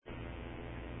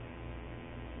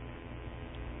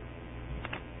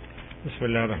بسم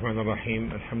الله الرحمن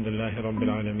الرحيم الحمد لله رب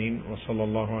العالمين وصلى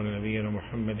الله على نبينا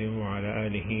محمد وعلى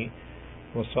آله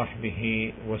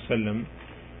وصحبه وسلم.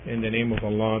 In the name of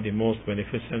Allah, the most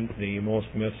beneficent, the most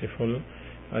merciful,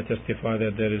 I testify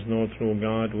that there is no true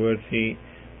God worthy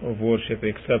of worship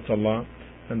except Allah,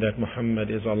 and that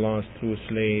Muhammad is Allah's true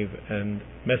slave and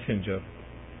messenger.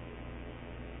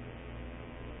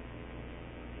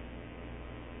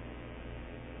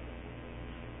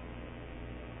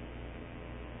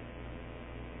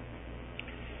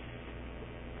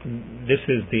 This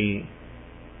is the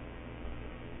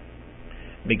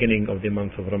beginning of the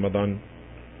month of Ramadan,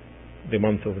 the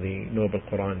month of the Noble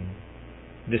Quran.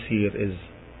 This year is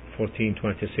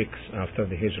 1426 after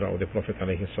the Hijrah of the Prophet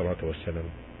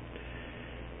ﷺ.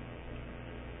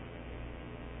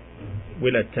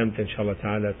 We'll attempt, inshallah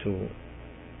ta'ala, to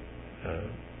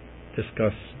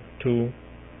discuss two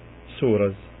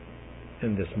surahs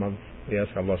in this month. We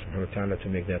ask Allah subhanahu wa ta'ala to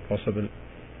make that possible.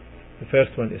 The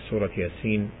first one is Surah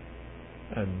Yasin,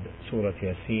 and Surah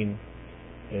Yasin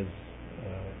is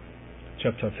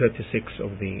chapter 36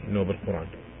 of the Noble Quran.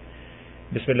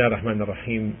 Bismillah ar-Rahman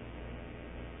ar-Rahim.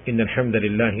 Inna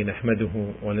alhamdulillahi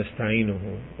nahmaduhu wa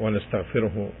nasta'inuhu wa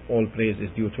nastaghfiruhu. All praise is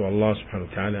due to Allah subhanahu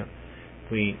wa ta'ala.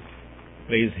 We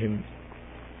praise Him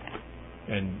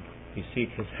and we seek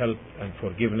His help and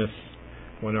forgiveness.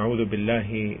 Wa na'udhu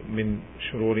billahi min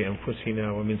shururi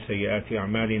anfusina wa min sayyiati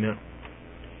a'malina.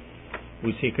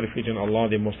 We seek refuge in Allah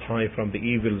the Most High from the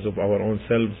evils of our own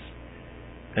selves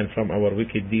and from our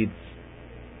wicked deeds.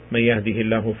 من يهده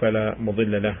الله فلا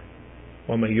مضل له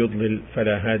ومن يضلل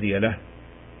فلا هادي له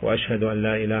وأشهد أن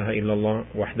لا إله إلا الله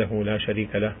وحده لا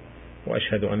شريك له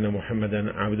وأشهد أن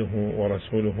محمدا عبده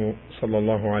ورسوله صلى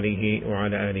الله عليه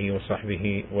وعلى آله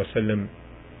وصحبه وسلم.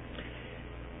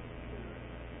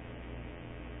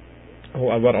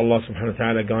 Whoever Allah subhanahu wa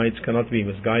ta'ala guides cannot be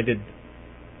misguided,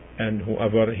 and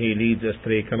whoever He leads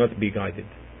astray cannot be guided.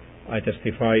 I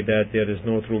testify that there is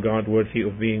no true God worthy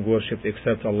of being worshipped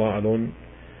except Allah alone,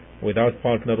 without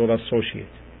partner or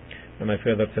associate. And I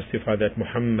further testify that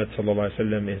Muhammad sallallahu alaihi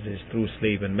wasallam is His true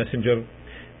slave and messenger.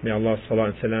 May Allah's salat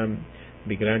and salam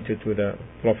be granted to the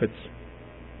Prophet's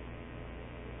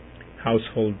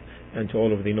household and to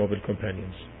all of the noble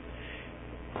companions.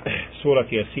 Surah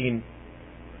Yasin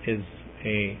is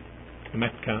a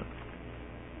Mecca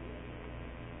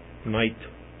night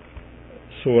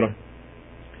surah,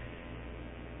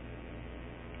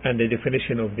 and the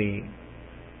definition of the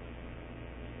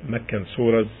Meccan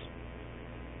surahs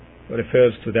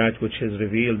refers to that which is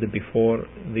revealed before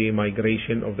the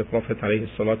migration of the Prophet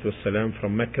ﷺ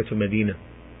from Mecca to Medina.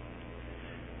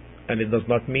 And it does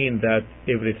not mean that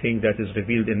everything that is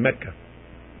revealed in Mecca,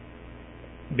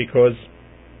 because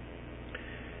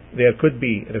there could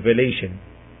be revelation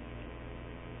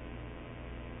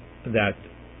that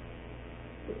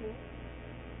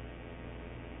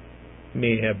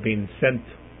may have been sent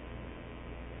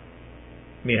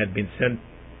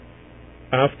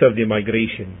after the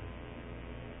migration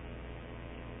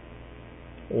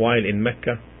while in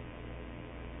Mecca,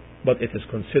 but it is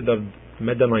considered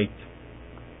Medinite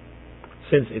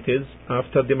since it is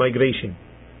after the migration.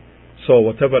 So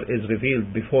whatever is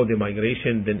revealed before the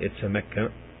migration, then it's a Mecca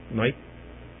night,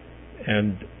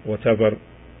 and whatever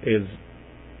is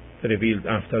revealed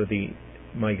after the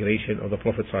migration of the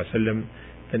Prophet ﷺ,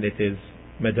 then it is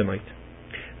Medinite.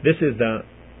 This is the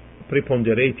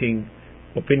preponderating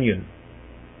opinion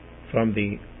from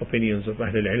the opinions of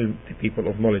Ahlul Ilm, the people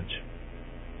of knowledge.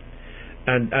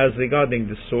 And as regarding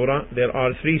this surah, there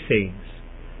are three sayings.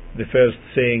 The first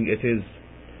saying, it is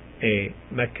a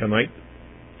Meccanite.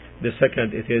 The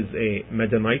second, it is a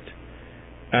Medinite.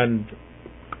 And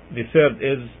the third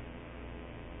is,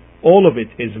 all of it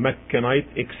is Meccanite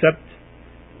except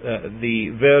the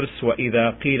verse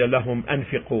وَإِذَا قِيلَ لَهُمْ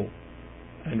أَنْفِقُوا,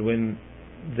 and when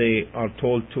they are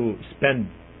told to spend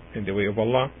in the way of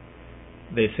Allah,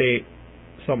 they say,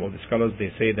 some of the scholars,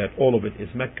 they say that all of it is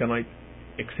Meccanite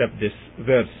except this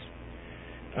verse.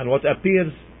 And what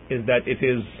appears is that it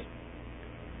is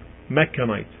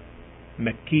Meccanite,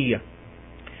 Mekkiya,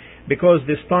 because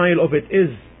the style of it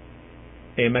is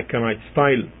a Meccanite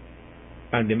style,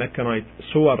 and the Meccanite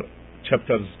surah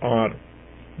chapters are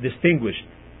distinguished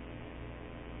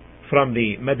from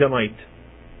the Medinite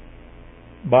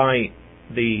by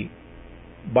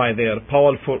their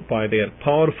powerful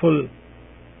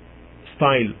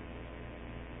style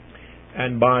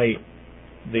and by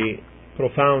the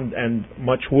profound and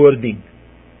much wording.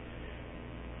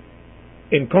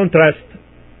 In contrast,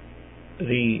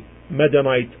 the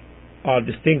Medinite are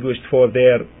distinguished for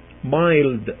their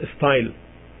mild style,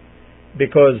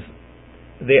 because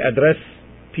they address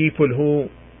people who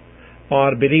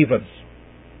are believers,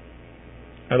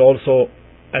 and also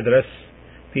address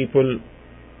people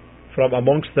from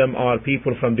amongst them are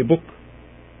people from the book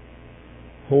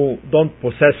who don't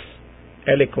possess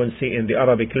eloquency in the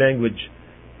Arabic language,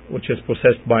 which is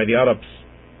possessed by the Arabs.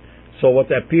 So what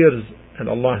appears, and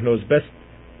Allah knows best,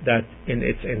 that in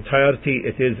its entirety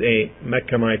it is a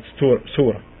Meccanite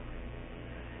surah.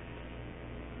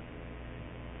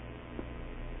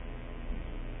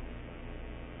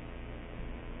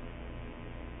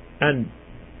 And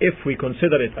if we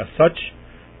consider it as such,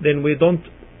 then we don't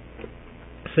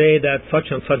say that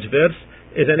such and such verse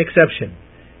is an exception,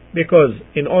 because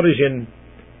in origin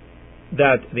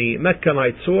that the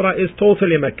Meccanite surah is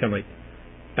totally Meccanite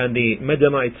and the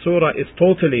Medinite surah is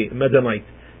totally Medinite.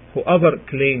 Whoever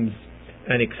claims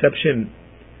an exception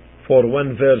for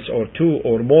one verse or two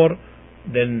or more,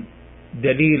 then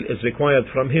dalil is required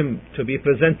from him to be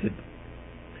presented.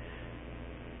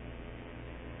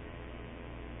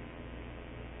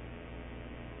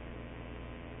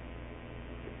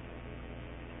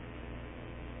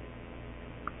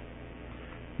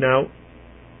 Now,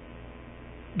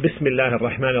 Bismillah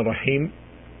ar-Rahman ar-Rahim,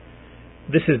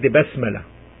 this is the Basmala.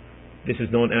 This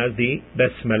is known as the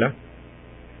Basmala,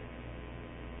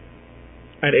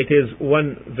 and it is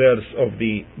one verse of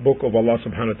the book of Allah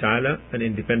subhanahu wa ta'ala, an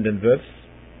independent verse.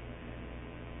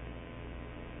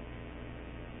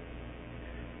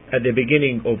 At the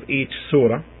beginning of each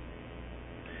surah,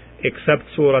 except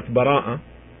Surah Bara'ah,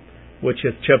 which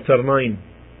is chapter 9.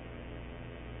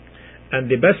 And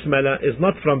the Basmala is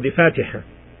not from the Fatiha.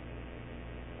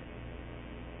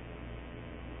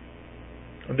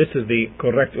 This is the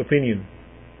correct opinion.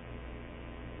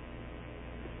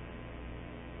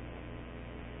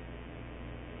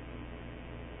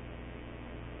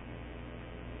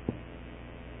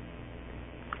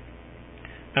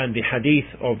 And the hadith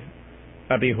of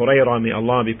Abi Hurairah, may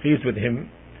Allah be pleased with him,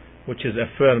 which is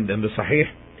affirmed in the Sahih,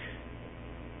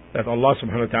 that Allah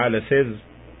subhanahu wa ta'ala says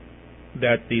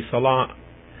that the salah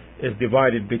is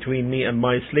divided between me and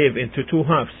my slave into two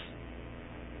halves.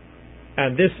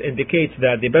 And this indicates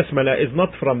that the Basmala is not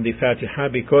from the Fatiha,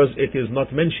 because it is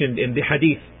not mentioned in the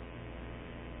hadith,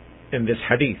 in this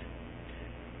hadith.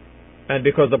 And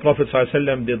because the Prophet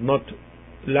ﷺ did not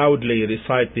loudly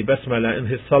recite the Basmala in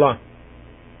his salah.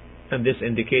 And this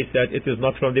indicates that it is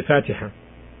not from the Fatiha.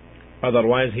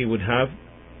 Otherwise he would have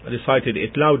recited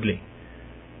it loudly,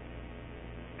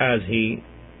 as he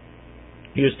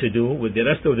used to do with the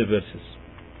rest of the verses.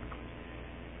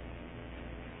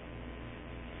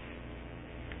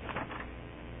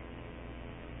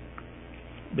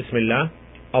 Bismillah.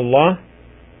 Allah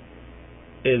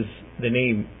is the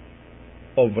name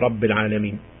of Rabb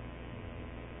al-Alameen,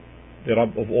 the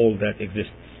Rabb of all that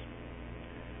exists.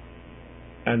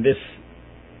 And this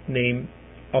name,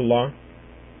 Allah,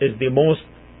 is the most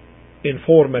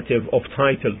informative of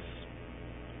titles,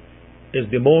 is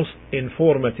the most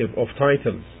informative of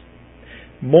titles,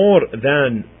 more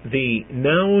than the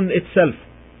noun itself,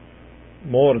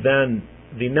 more than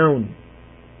the noun,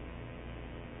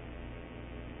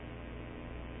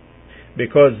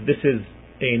 because this is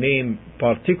a name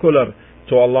particular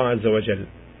to Allah Azza wa Jal.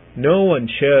 No one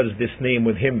shares this name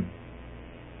with Him.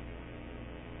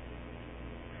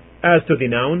 As to the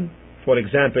noun, for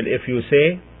example, if you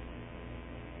say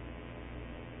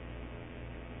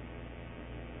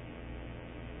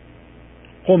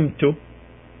Qumtu,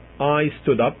 I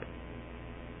stood up,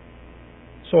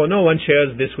 so no one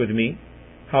shares this with me.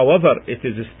 However, it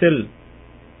is still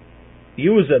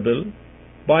usable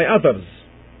by others.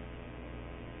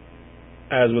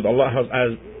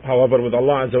 However, with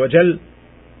Allah Azza wa Jal,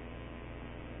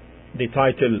 the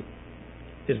title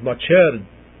is not shared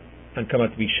and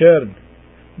cannot be shared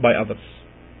by others.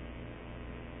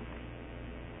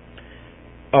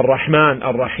 Ar-Rahman,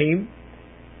 Ar-Rahim,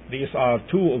 these are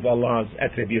two of Allah's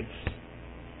attributes.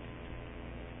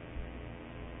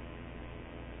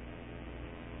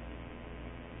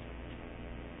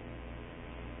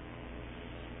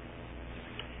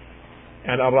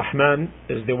 And Ar-Rahman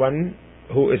is the one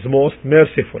who is most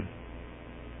merciful.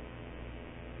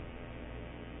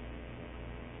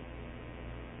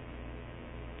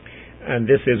 And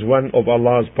this is one of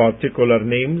Allah's particular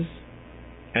names,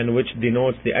 and which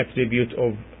denotes the attribute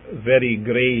of very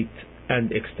great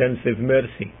and extensive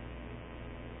mercy,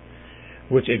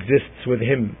 which exists with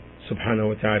Him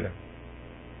subhanahu wa ta'ala.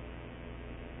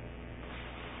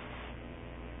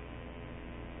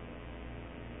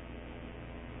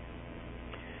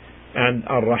 And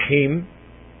Ar-Rahim,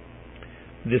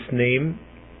 this name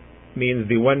means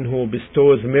the one who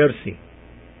bestows mercy.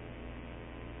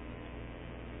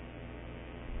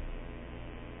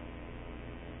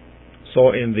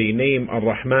 So in the name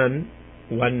Ar-Rahman,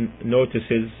 one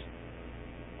notices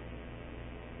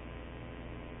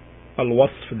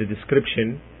Al-Wasf, the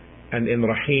description, and in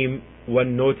Rahim,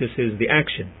 one notices the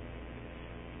action.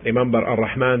 Remember,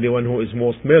 Ar-Rahman, the one who is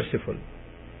most merciful,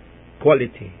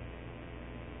 quality.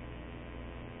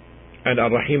 And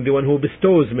Ar-Rahim, the one who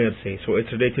bestows mercy, so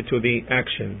it's related to the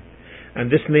action.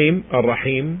 And this name,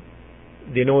 Ar-Rahim,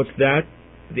 denotes that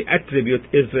the attribute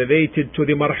is related to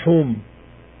the Marhum,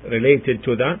 related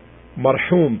to the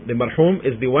Marhum. The Marhum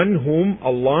is the one whom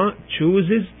Allah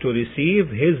chooses to receive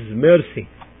His mercy.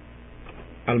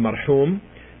 Al-Marhum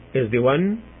is the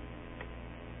one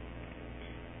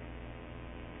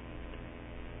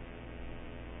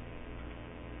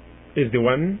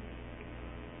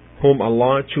whom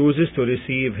Allah chooses to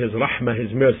receive His Rahmah,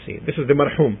 His mercy. This is the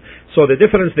Marhum. So the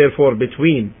difference therefore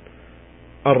between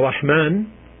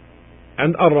Ar-Rahman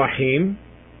and Ar-Rahim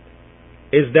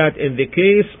is that in the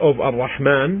case of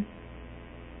Ar-Rahman,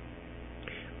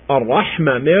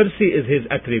 Ar-Rahmah, mercy, is His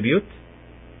attribute,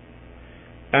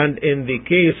 and in the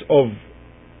case of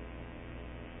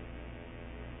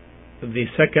the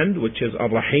second, which is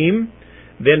Ar-Rahim,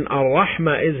 then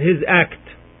Ar-Rahmah is His act,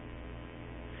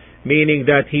 meaning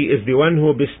that He is the one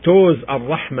who bestows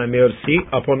Ar-Rahmah, mercy,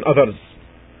 upon others.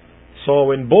 So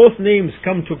when both names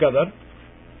come together,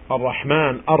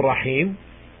 Ar-Rahman, Ar-Rahim,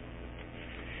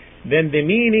 then the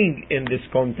meaning in this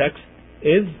context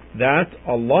is that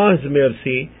Allah's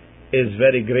mercy is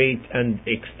very great and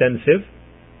extensive,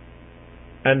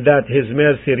 and that His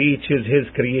mercy reaches His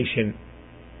creation.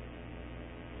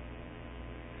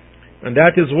 And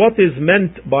that is what is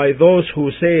meant by those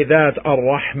who say that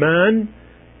Ar-Rahman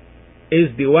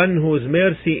is the one whose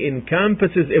mercy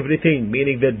encompasses everything,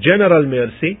 meaning the general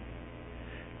mercy,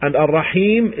 and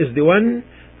Ar-Rahim is the one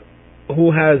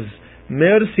who has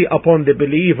mercy upon the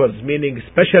believers, meaning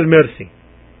special mercy.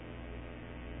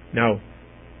 Now,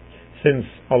 since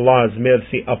Allah's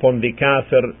mercy upon the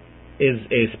kafir is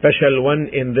a special one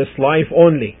in this life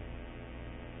only,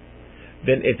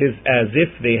 then it is as if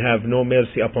they have no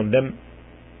mercy upon them,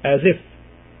 as if,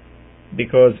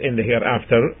 because in the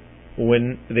hereafter,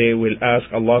 when they will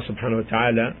ask Allah subhanahu wa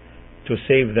ta'ala to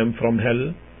save them from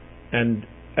hell and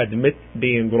admit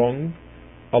being wrong,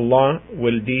 Allah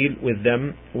will deal with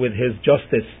them with His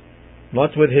justice,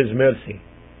 not with His mercy,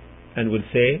 and will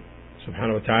say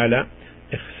subhanahu wa ta'ala,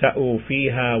 اخسأوا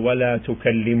فيها ولا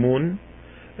تكلمون,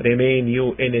 remain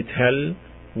you in it hell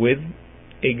with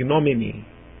ignominy,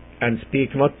 and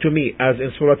speak not to me, as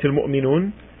in Surah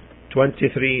Al-Mu'minun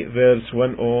 23 verse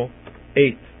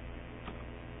 108.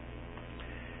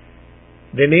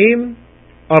 The name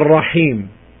Ar-Rahim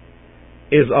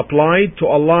is applied to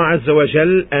Allah Azza wa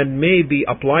Jal and may be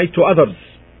applied to others.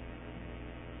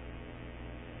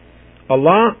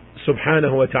 Allah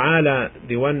subhanahu wa ta'ala,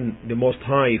 the one, the most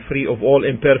high, free of all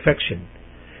imperfection,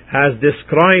 has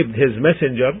described His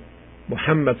messenger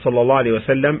Muhammad sallallahu alayhi wa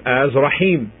sallam as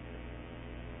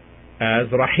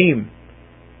Rahim,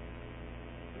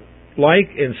 like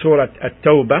in Surah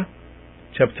At-Tawbah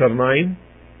chapter 9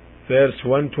 verse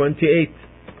 128.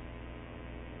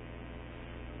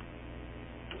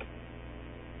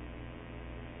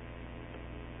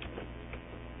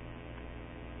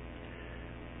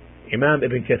 Imam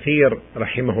Ibn Kathir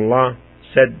rahimahullah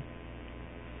said,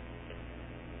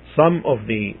 some of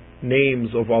the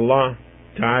names of Allah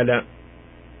Ta'ala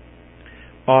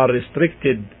are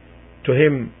restricted to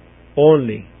Him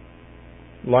only,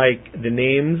 like the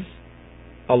names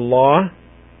Allah,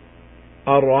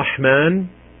 Ar-Rahman,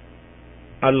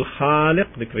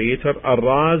 Al-Khaliq, the creator,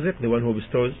 Ar-Raziq, the one who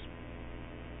bestows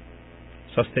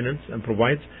sustenance and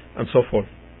provides, and so forth.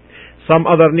 Some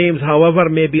other names, however,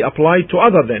 may be applied to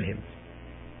other than Him.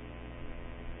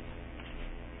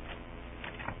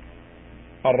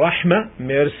 Ar-Rahmah,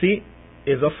 mercy,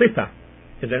 is a sifa,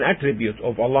 is an attribute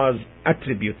of Allah's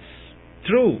attributes.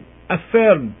 True,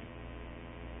 affirmed,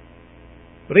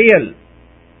 real.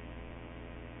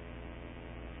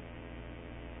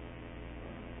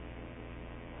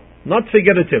 Not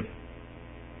figurative.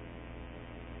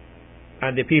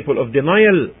 And the people of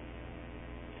denial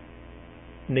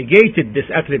negated this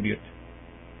attribute,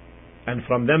 and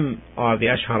from them are the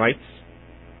Ash'arites,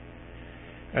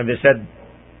 and they said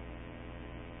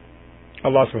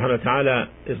Allah subhanahu wa ta'ala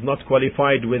is not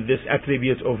qualified with this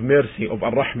attribute of mercy, of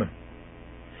Ar-Rahmah,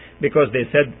 because they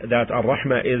said that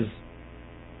Ar-Rahmah is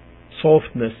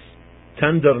softness,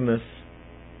 tenderness,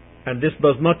 and this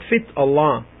does not fit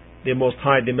Allah, the Most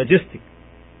High, the Majestic.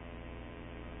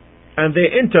 And they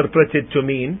interpret it to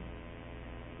mean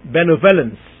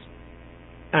benevolence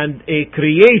and a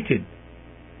created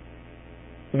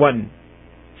one,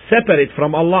 separate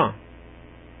from Allah.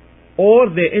 or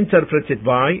they interpret it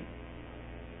by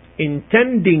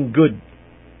intending good,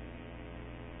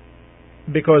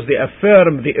 because they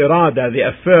affirm the irada, they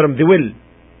affirm the will,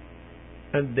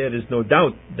 and there is no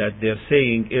doubt that their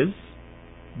saying is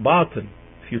batil,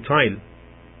 futile,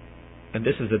 and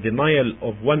this is a denial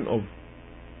of one of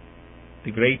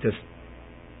the greatest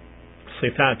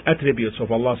sifat, attributes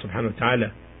of Allah subhanahu wa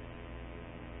ta'ala,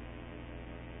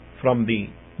 from the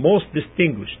most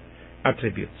distinguished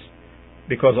attributes,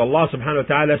 because Allah subhanahu wa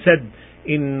ta'ala said,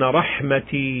 inna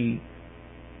rahmati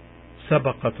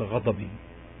sabaqat ghadabi,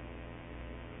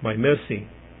 my mercy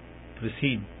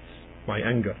precedes my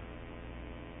anger,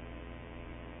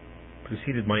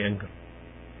 preceded my anger.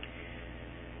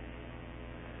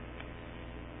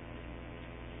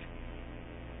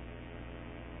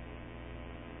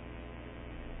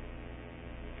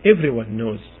 Everyone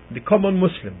knows, the common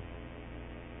Muslim,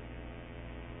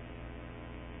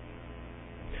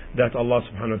 that Allah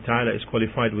subhanahu wa ta'ala is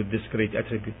qualified with this great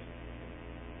attribute.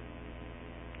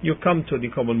 You come to the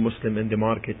common Muslim in the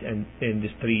market and in the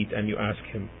street and you ask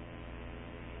him,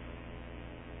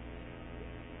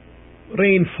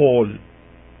 rainfall,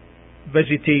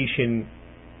 vegetation,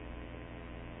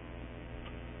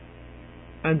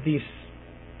 and this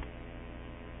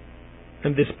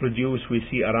produce we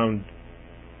see around,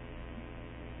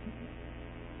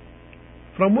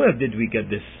 from where did we get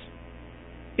this?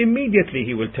 Immediately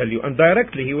he will tell you, and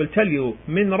directly he will tell you,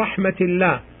 min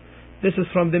rahmatillah, this is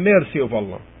from the mercy of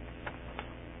Allah.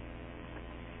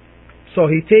 So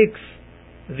he takes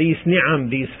these ni'am,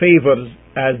 these favors,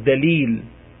 as dalil,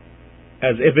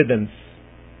 as evidence.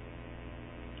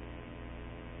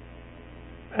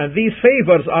 And these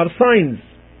favors are signs.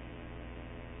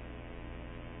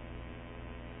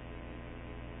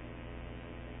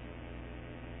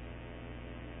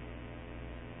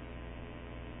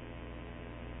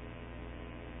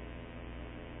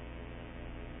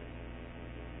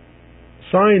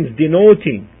 Signs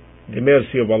denoting the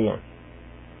mercy of Allah.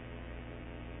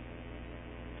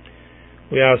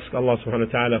 We ask Allah subhanahu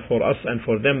wa ta'ala for us and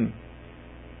for them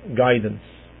guidance.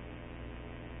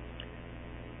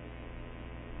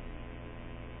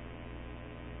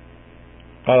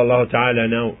 قال الله تعالى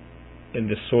now in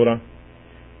this surah,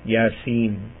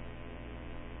 Yasin.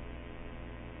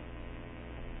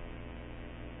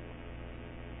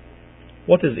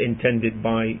 What is intended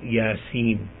by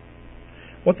Yasin?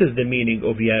 What is the meaning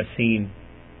of Yasin?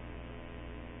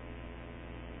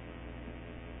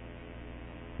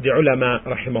 The ulama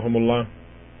rahimahumullah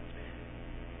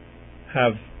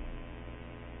have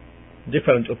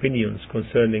different opinions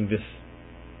concerning this.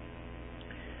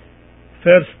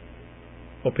 First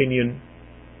opinion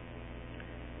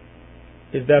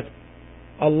is that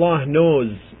Allah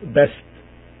knows best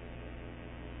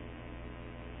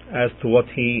as to what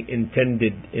He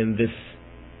intended in this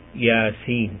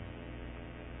Yasin.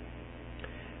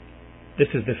 This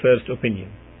is the first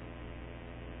opinion.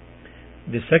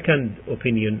 The second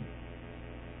opinion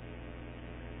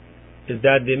is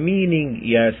that the meaning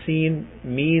Yasin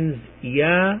means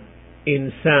Ya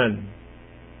Insan,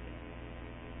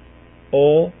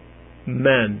 or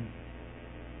man.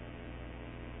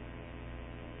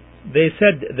 They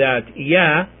said that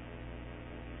Ya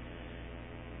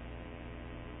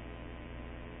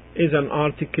is an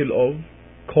article of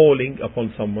calling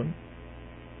upon someone,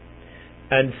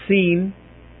 and Sin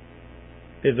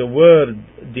is a word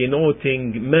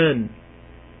denoting man,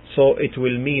 so it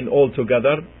will mean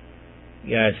altogether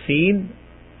Yasin,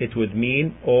 it would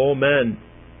mean O man.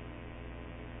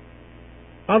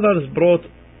 Others brought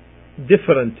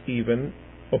different even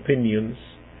opinions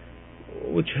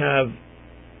which have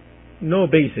no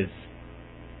basis.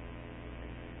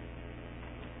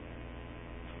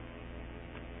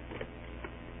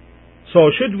 So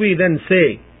should we then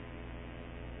say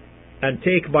and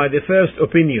take by the first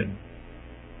opinion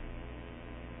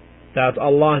that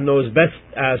Allah knows best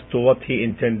as to what He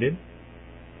intended?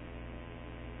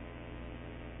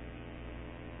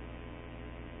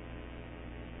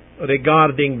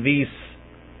 Regarding these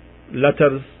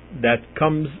letters that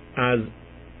comes as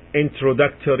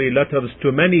introductory letters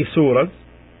to many surahs,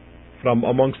 from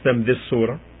amongst them this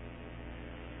surah?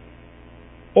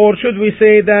 Or should we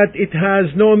say that it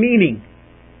has no meaning,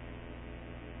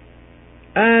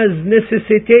 as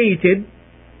necessitated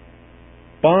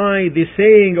by the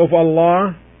saying of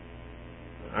Allah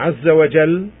Azza wa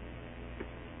Jal,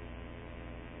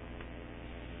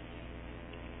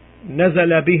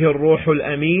 نزل به الروح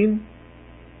الأمين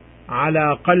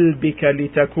على قلبك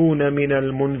لتكون من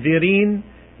المنذرين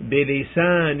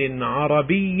بلسان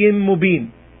عربي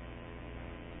مبين.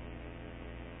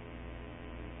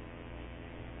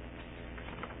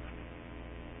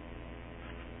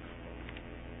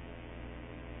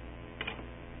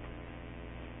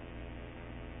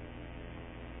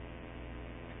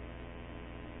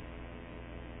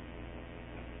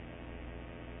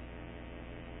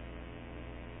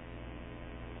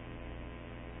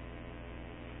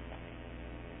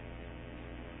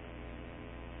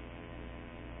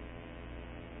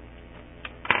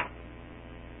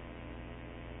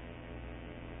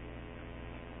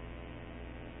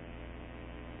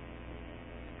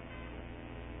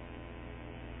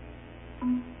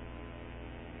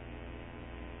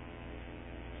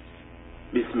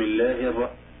 بسم الله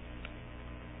الرحمن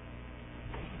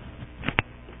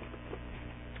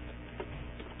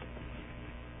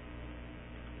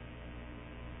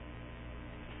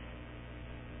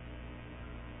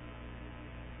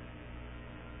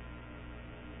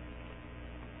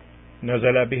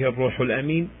نزل به الروح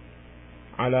الأمين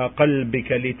على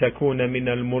قلبك لتكون من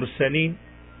المرسلين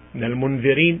من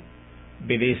المنذرين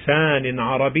بلسان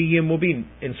عربي مبين.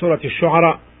 In سورة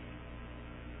الشعراء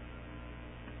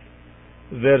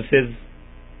verses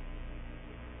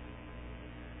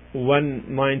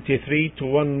 193 to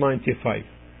 195.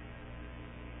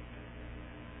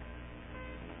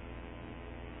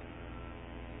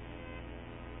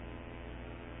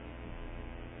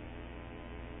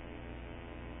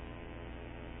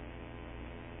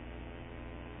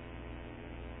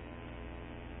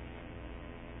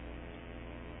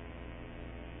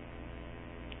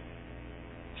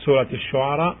 Surah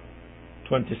Al-Shu'ara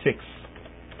 26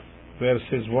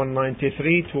 verses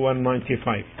 193 to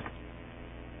 195.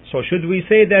 So should we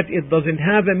say that it doesn't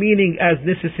have a meaning as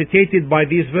necessitated by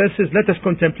these verses? Let us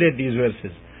contemplate these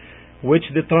verses, which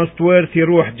the trustworthy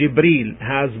Ruh Jibreel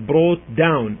has brought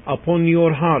down upon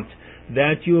your heart,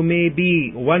 that you may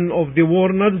be one of the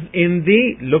warners in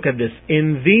the, look at this,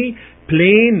 in the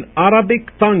plain Arabic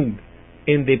tongue,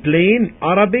 in the plain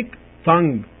Arabic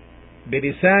tongue,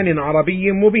 بلسان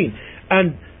عربي مبين.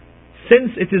 And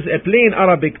since it is a plain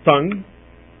Arabic tongue,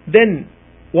 then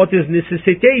what is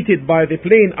necessitated by the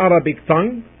plain Arabic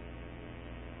tongue,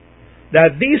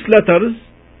 that these letters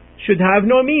should have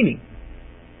no meaning.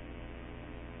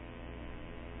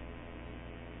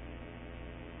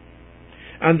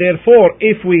 And therefore,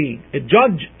 if we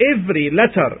judge every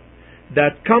letter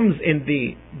that comes in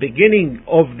the beginning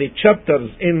of the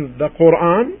chapters in the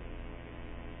Quran,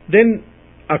 then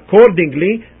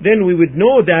accordingly, then we would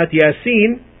know that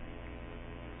Yasin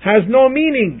has no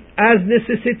meaning as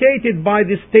necessitated by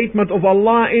the statement of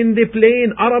Allah in the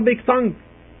plain Arabic tongue,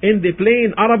 in the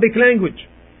plain Arabic language.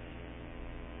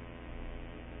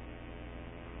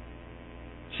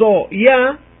 So,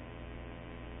 Yasin,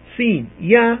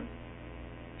 Ya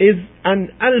is an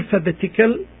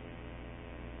alphabetical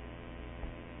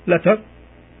letter,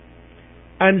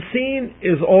 and Sin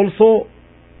is also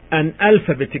an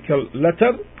alphabetical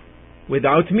letter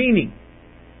without meaning.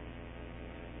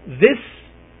 This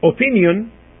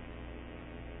opinion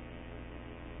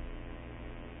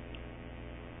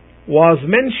was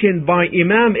mentioned by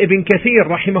Imam Ibn Kathir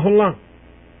rahimahullah,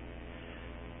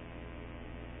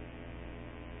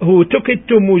 who took it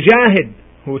to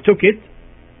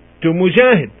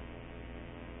Mujahid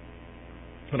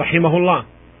rahimahullah,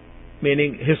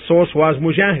 meaning his source was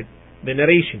Mujahid, the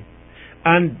narration.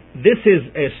 And this is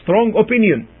a strong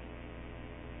opinion.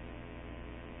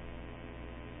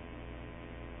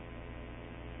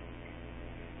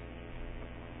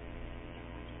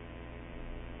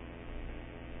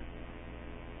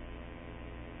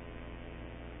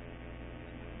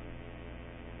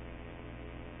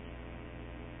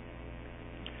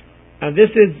 And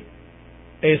this is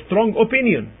a strong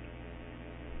opinion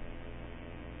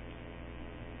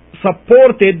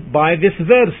supported by this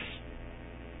verse,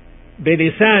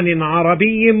 بلسان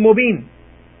عربي مبين,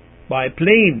 by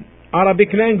plain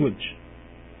Arabic language.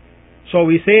 So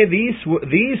we say these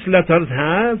letters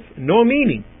have no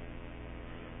meaning.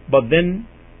 But then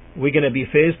we're going to be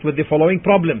faced with the following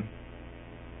problem.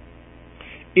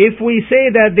 If we say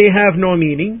that they have no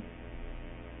meaning,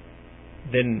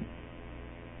 then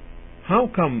how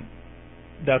come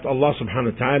that Allah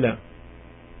subhanahu wa ta'ala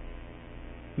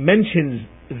mentions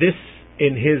this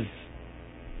in His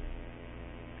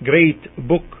great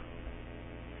book,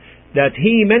 that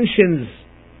He mentions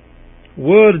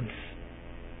words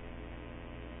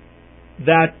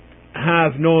that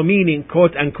have no meaning,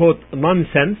 quote unquote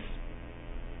nonsense?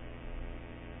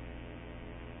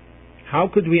 How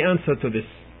could we answer to this?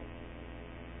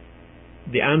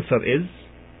 The answer is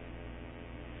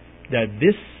that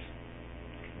this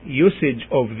usage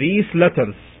of these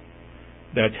letters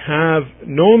that have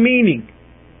no meaning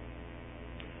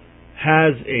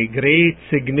has a great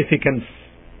significance.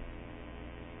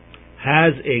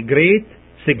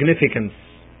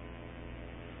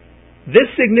 This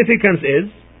significance is,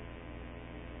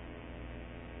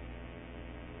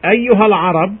 أيها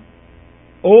العرب,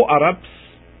 O Arabs,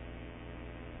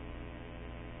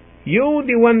 you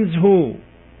the ones who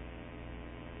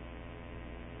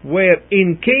were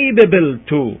incapable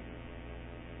to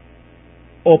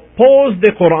oppose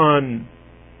the Quran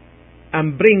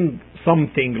and bring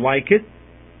something like it,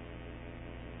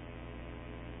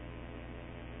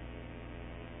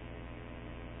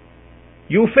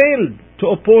 you failed to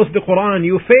oppose the Quran,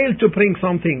 you fail to bring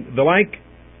something the like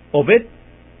of it,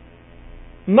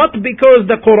 not because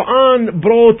the Quran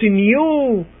brought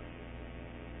new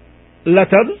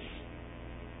letters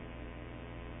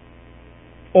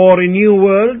or new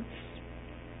words,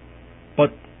 but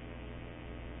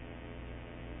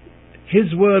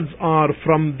His words are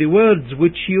from the words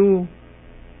which you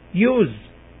use,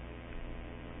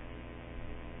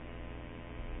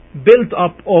 built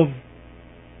up of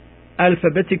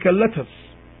alphabetical letters.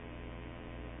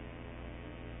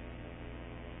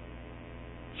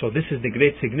 So this is the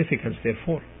great significance,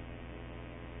 therefore.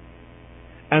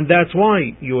 And that's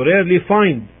why you rarely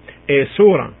find a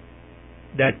surah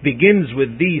that begins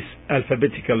with these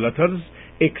alphabetical letters,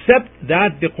 except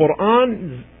that the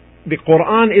Quran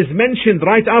is mentioned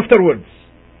right afterwards.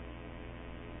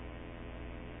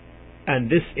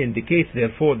 And this indicates,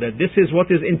 therefore, that this is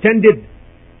what is intended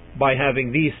by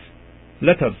having these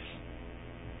letters.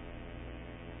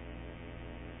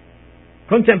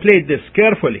 Contemplate this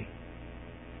carefully.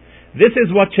 This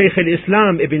is what Shaykh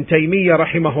al-Islam Ibn Taymiyyah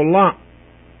rahimahullah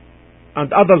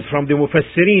and others from the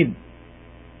Mufassirin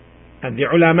and the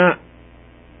ulama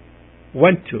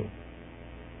went to,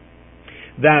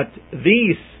 that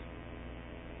these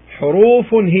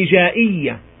hurufun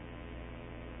hijaiyya,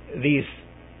 these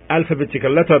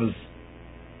alphabetical letters,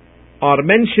 are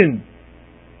mentioned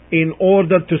in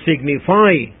order to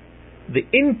signify the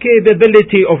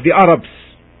incapability of the Arabs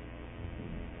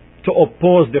to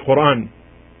oppose the Quran.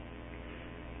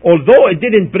 Although it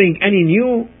didn't bring any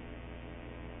new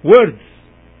words,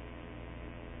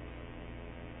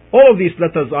 all of these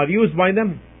letters are used by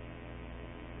them.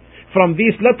 From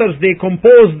these letters they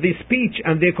compose the speech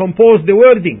and they compose the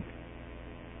wording.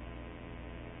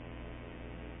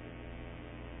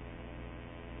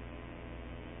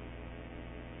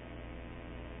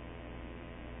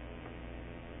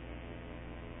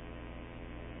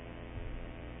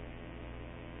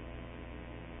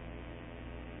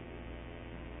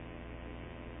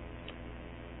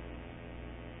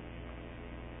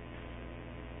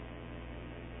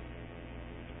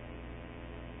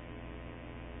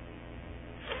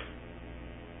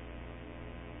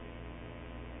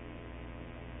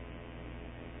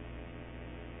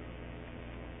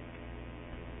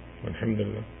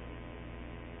 Alhamdulillah.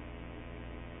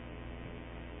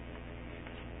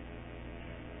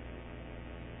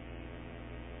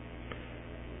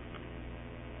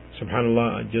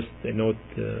 Subhanallah, just a note,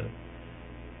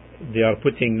 they are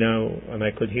putting now, and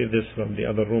I could hear this from the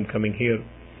other room coming here,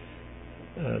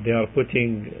 they are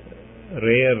putting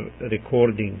rare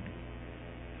recording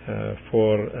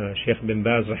for Sheikh bin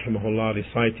Baz rahimahullah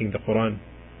reciting the Quran.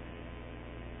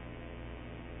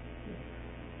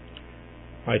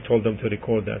 I told them to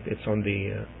record that. It's on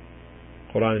the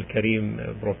Quran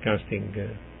al-Kareem broadcasting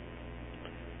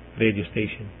radio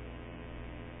station.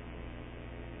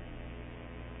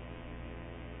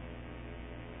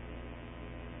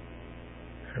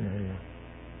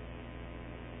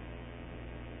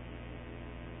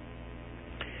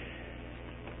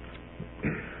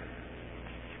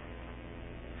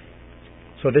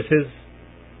 So this is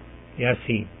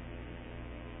Yasin.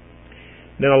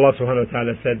 Then Allah subhanahu wa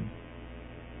ta'ala said,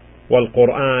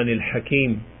 وَالْقُرْآنِ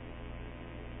الْحَكِيمِ,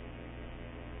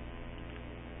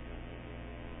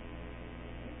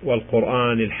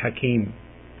 وَالْقُرْآنِ الْحَكِيمِ.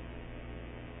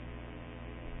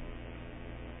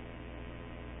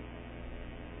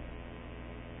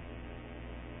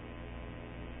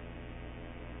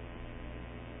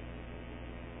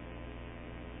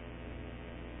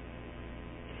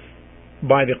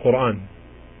 By the Quran,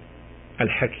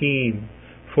 Al-Hakim,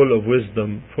 full of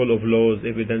wisdom, full of laws,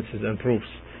 evidences and proofs.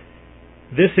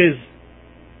 This is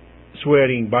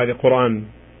swearing by the Quran.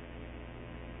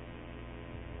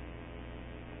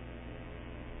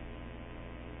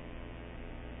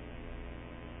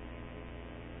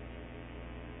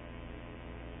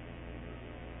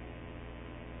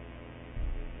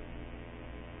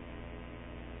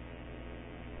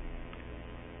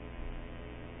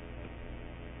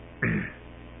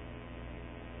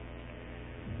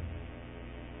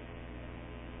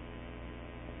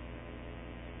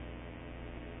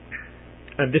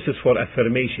 And this is for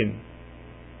affirmation.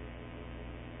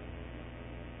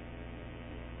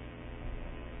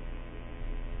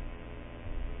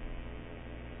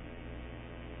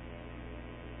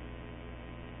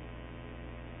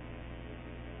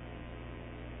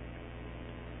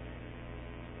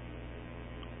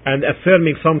 And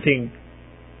affirming something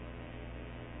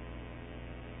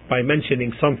by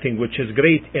mentioning something which is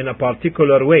great in a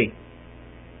particular way.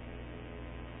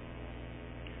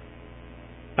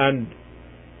 And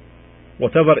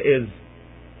whatever is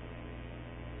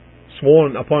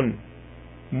sworn upon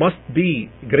must be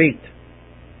great.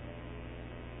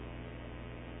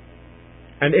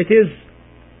 And it is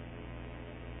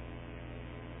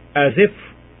as if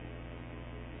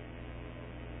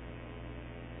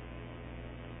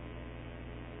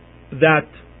that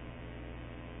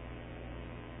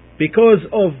because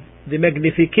of the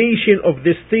magnification of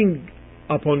this thing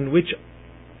upon which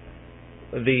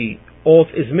the oath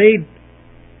is made,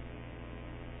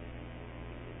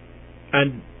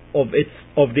 and of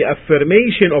the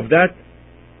affirmation of that,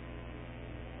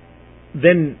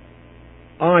 then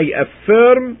I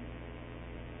affirm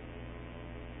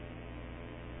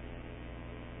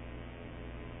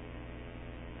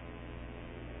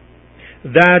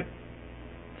that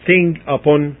thing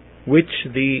upon which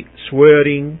the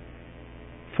swearing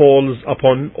falls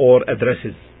upon or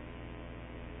addresses.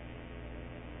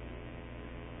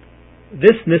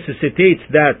 This necessitates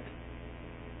that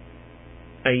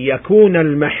أن يكون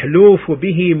المحلوف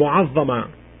به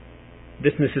معظما.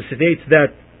 This necessitates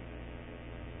that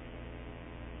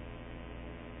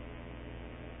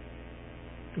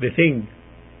the thing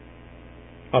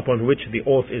upon which the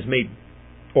oath is made,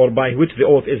 or by which the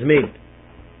oath is made,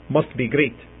 must be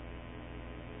great.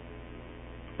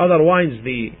 Otherwise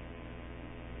the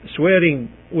swearing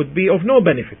would be of no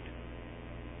benefit.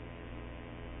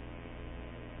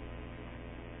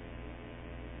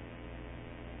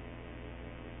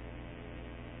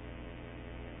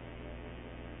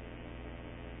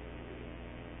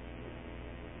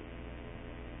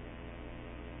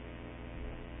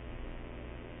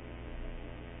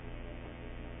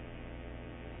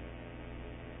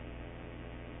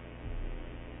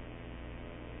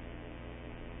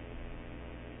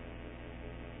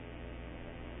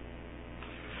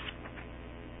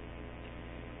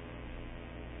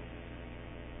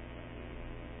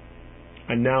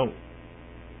 And now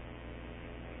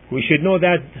we should know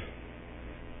that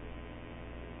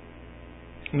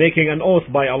making an oath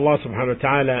by Allah subhanahu wa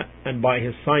ta'ala and by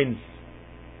His signs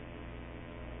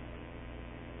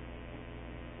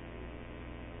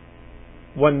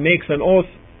one makes an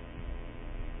oath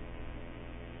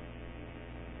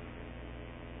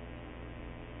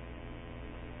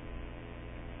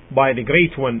by the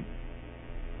Great One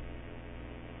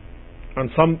and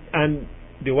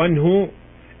the one who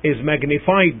is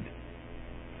magnified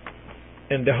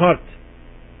in the heart.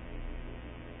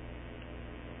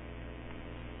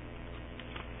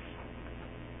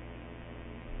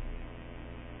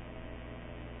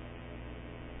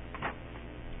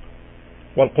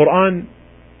 والقرآن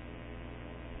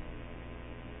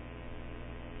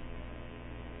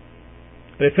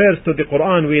refers to the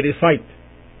Quran we recite.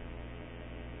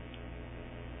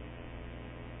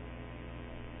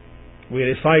 We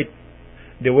recite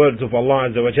the words of Allah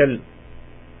Azza wa Jal,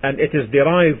 and it is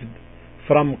derived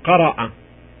from qara'a,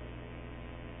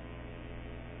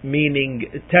 meaning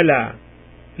tala,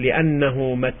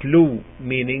 لأنه متلو,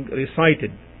 meaning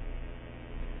recited,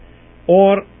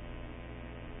 or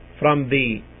from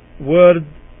the word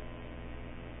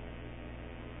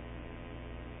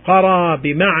قرأ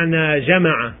بمعنى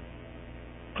جمع,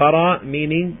 قرأ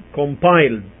meaning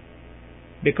compiled,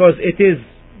 because it is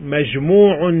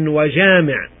مجموع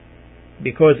وجامع,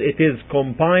 because it is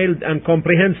compiled and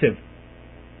comprehensive.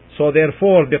 So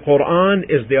therefore the Quran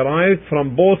is derived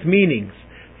from both meanings,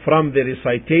 from the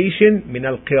recitation من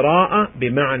القراءة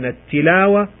بمعنى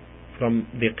التلاوة, from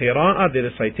the قراءة,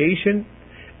 the recitation,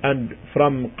 and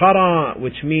from قرأ,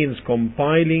 which means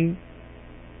compiling,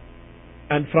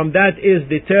 and from that is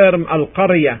the term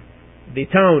al-qaryah, the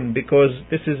town, because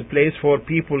this is a place for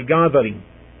people gathering.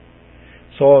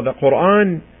 So the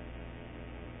Quran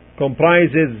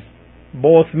comprises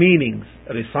both meanings,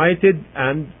 recited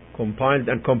and compiled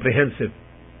and comprehensive.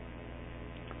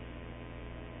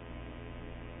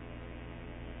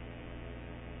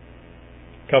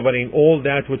 Covering all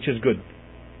that which is good.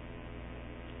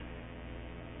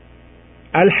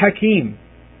 Al-Hakim,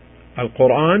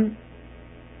 Al-Quran,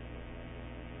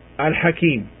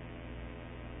 Al-Hakim.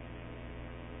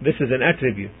 This is an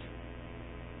attribute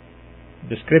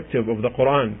descriptive of the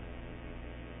Quran,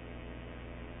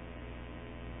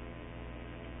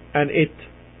 and it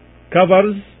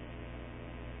covers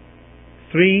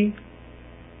 3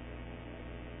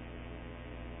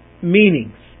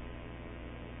 meanings.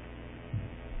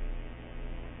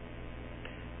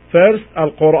 First,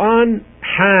 Al-Quran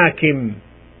Hakim,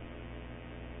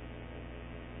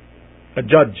 a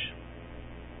judge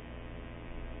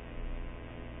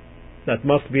that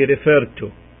must be referred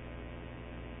to.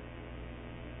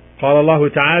 قال الله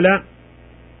تعالى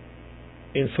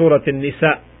in Surah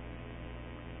An-Nisa,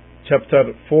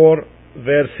 chapter 4,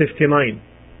 verse 59,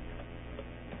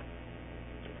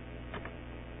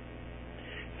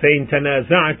 فإن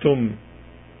تنازعتم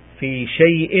في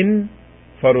شيء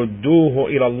فردوه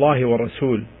إلى الله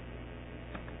والرسول.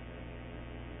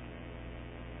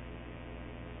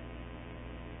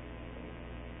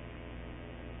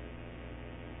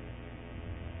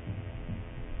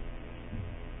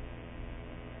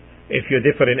 If you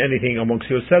differ in anything amongst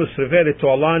yourselves, refer it to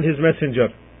Allah and His Messenger.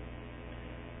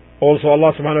 Also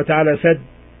Allah subhanahu wa ta'ala said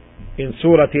in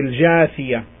Surah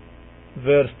Al-Jathiyah,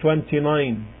 verse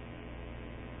 29,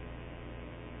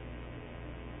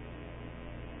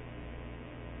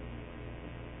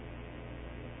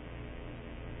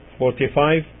 قال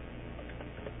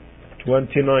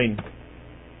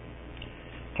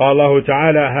الله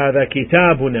تعالى: هذا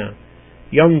كتابنا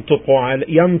ينطق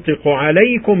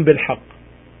عليكم بالحق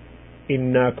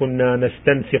إنا كنا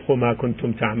نستنسخ ما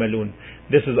كنتم تعملون.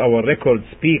 This is our record,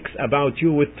 speaks about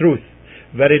you with truth.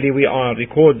 Verily we are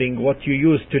recording what you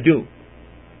used to do.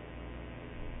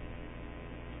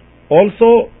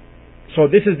 Also, so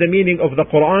this is the meaning of the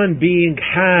Quran being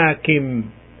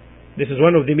Hakim. This is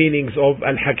one of the meanings of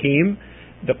Al-Hakim.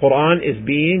 The Quran is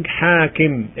being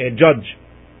Hakim, a judge.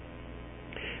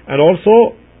 And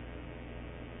also,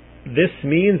 this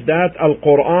means that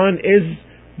Al-Quran is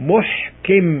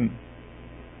Muhkim.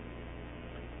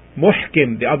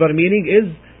 Muhkim, the other meaning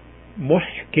is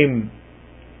Muhkim,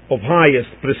 of highest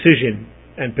precision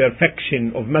and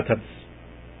perfection of methods.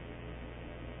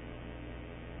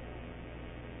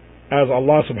 As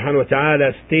Allah subhanahu wa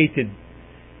ta'ala stated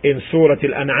in Surah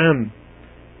Al-An'am,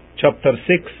 chapter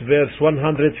 6, verse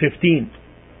 115.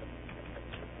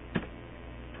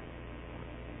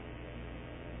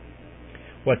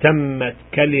 وَتَمَّتْ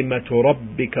كَلِمَةُ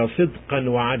رَبِّكَ صِدْقًا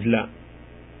وَعَدْلًا.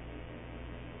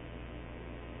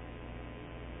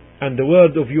 And the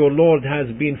word of your Lord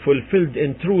has been fulfilled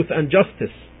in truth and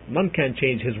justice. None can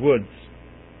change His words.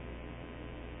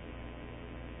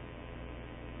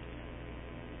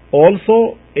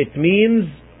 Also, it means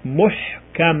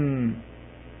muhkam,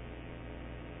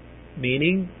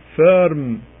 meaning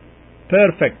firm,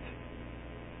 perfect,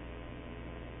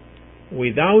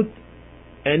 without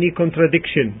any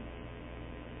contradiction.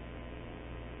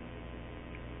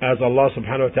 As Allah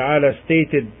subhanahu wa ta'ala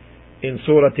stated in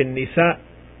Surah An-Nisa,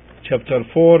 chapter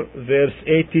 4, verse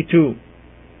 82,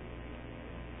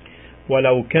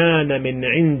 وَلَوْ كَانَ مِنْ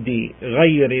عِنْدِ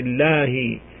غَيْرِ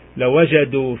اللَّهِ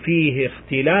لَوَجَدُوا فِيهِ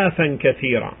اخْتِلَافًا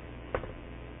كَثِيرًا.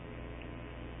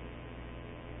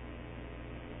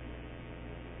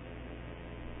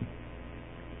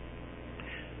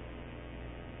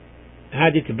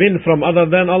 Had it been from other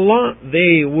than Allah,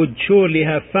 they would surely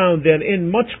have found therein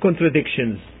much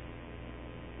contradictions.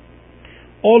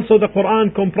 Also, the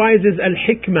Quran comprises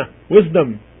al-hikmah,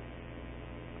 wisdom.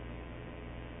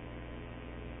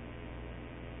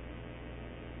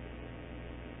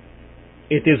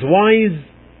 It is wise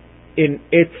in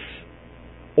its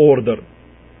order.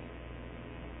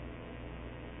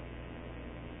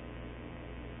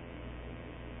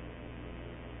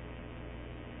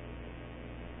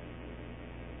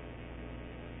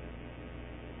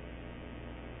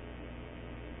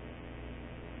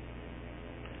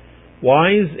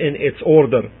 Wise in its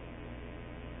order.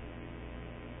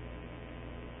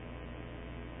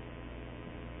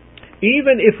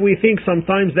 Even if we think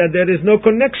sometimes that there is no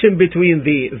connection between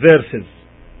the verses,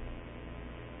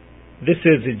 this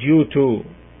is due to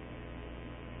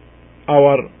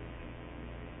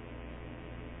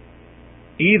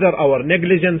either our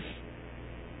negligence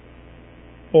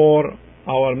or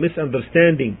our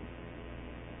misunderstanding.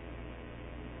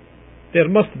 There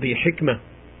must be hikmah.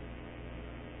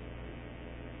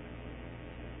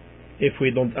 If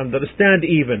we don't understand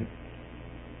even,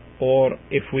 or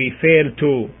if we fail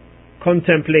to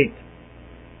contemplate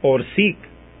or seek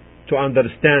to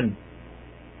understand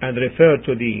and refer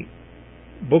to the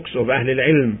books of Ahl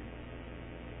al-Ilm.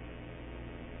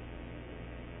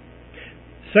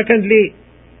 Secondly,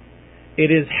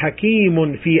 it is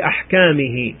Hakimun fi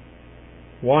ahkamihi,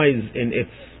 wise in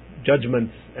its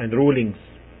judgments and rulings,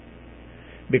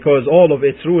 because all of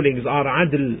its rulings are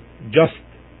adl, just,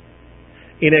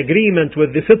 in agreement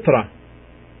with the fitrah,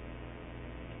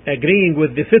 agreeing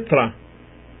with the fitrah,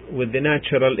 with the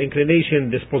natural inclination,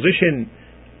 disposition,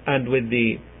 and with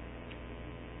the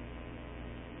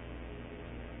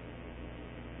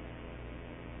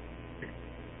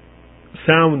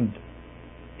sound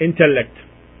intellect.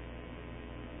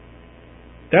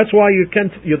 That's why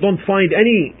you don't find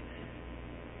any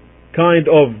kind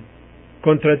of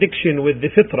contradiction with the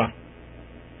fitrah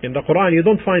in the Quran. You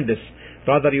don't find this.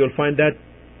 Rather, you'll find that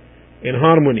in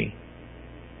harmony.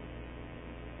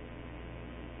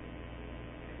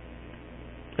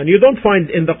 And you don't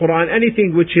find in the Quran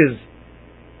anything which is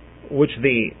which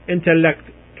the intellect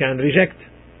can reject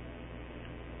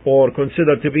or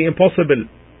consider to be impossible.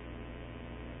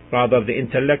 Rather, the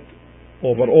intellect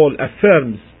overall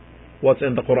affirms what's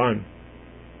in the Quran.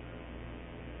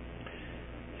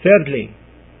 Thirdly,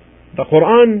 the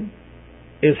Quran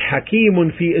is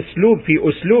حكيم في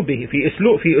أسلوبه.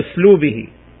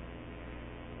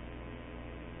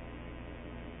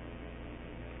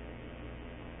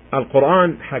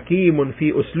 Al-Quran حكيم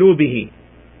في أسلوبه,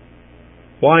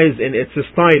 wise in its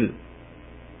style,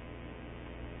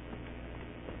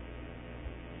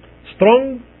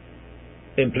 strong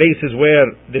in places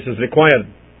where this is required,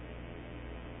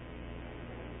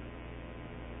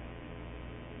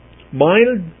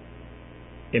 mild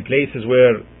in places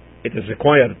where it is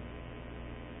required,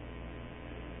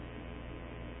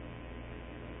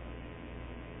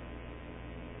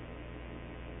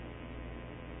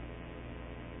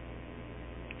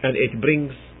 and it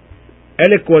brings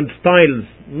eloquent styles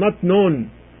not known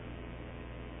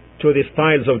to the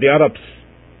styles of the Arabs.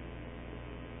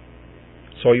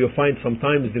 So you find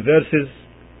sometimes the verses,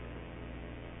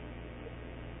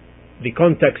 the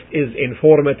context is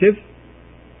informative,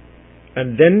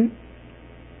 and then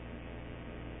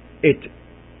it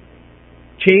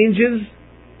changes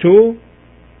to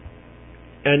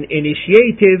an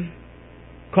initiative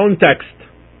context,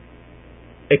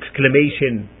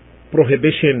 exclamation,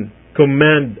 prohibition,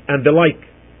 command, and the like.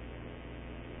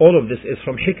 All of this is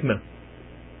from hikmah.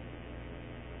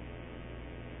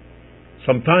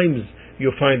 Sometimes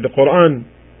you find the Quran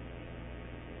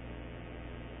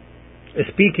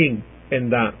speaking in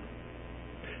the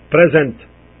present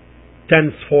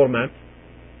tense format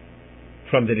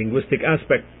from the linguistic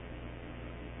aspect,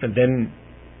 and then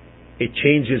it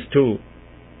changes to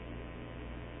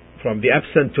from the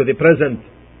absent to the present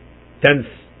tense,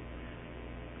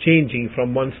 changing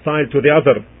from one style to the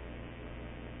other.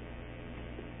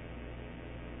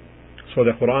 So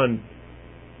the Quran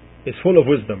is full of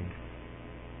wisdom,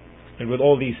 and with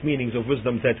all these meanings of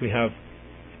wisdom that we have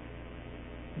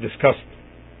discussed.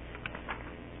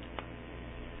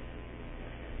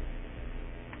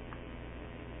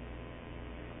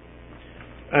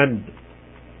 And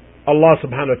Allah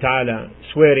subhanahu wa ta'ala,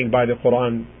 swearing by the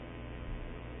Quran,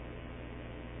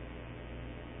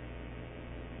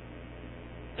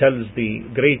 tells the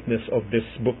greatness of this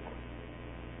book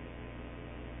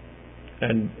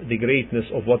and the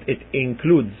greatness of what it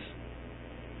includes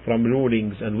from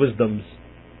rulings and wisdoms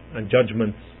and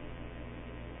judgments.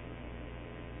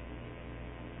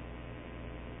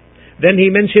 Then he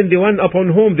mentioned the one upon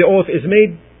whom the oath is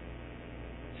made,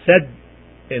 said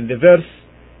in the verse,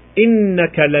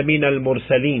 إِنَّكَ لَمِنَ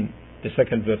الْمُرْسَلِينَ, the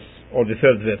second verse or the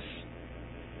third verse.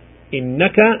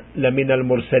 إِنَّكَ لَمِنَ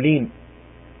الْمُرْسَلِينَ,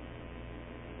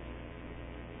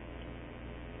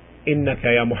 إِنَّكَ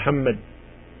يا محمد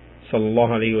صلى الله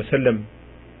عليه وسلم,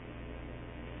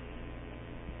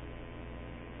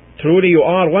 truly you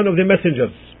are one of the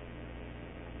messengers.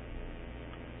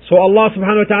 So Allah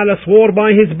subhanahu wa ta'ala swore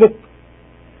by his book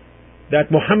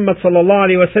that Muhammad sallallahu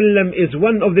alayhi wa sallam is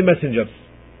one of the messengers.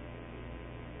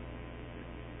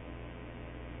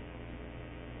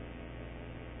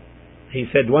 He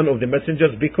said one of the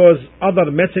messengers because other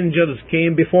messengers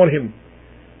came before him,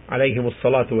 alayhim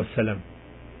as-salatu was-salam,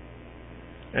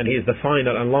 and he is the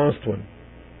final and last one,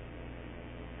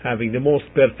 having the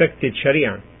most perfected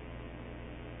sharia,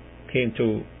 came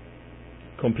to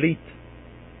complete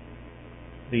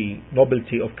the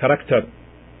nobility of character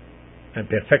and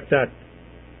perfect that.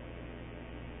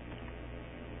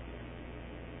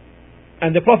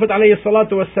 And the Prophet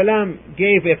ﷺ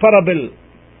gave a parable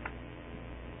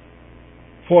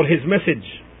for his message,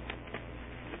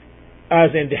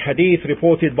 as in the hadith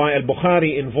reported by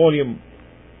Al-Bukhari in volume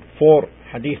 4,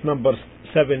 hadith number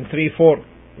 734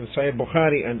 in Sahih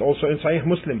Bukhari, and also in Sahih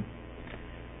Muslim,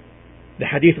 the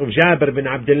hadith of Jabir bin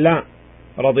Abdullah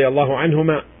رضي الله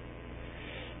عنهما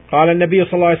قال النبي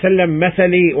صلى الله عليه وسلم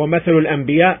مثلي ومثل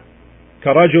الأنبياء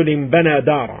كرجل بنى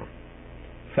دارا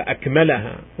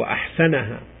فأكملها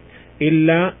وأحسنها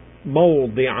إلا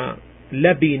موضع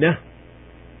لبنة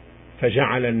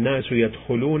فجعل الناس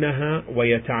يدخلونها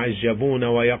ويتعجبون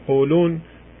ويقولون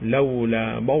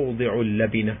لولا موضع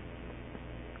اللبنة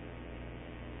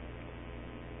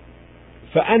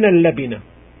فأنا اللبنة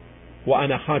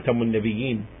وأنا خاتم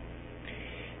النبيين.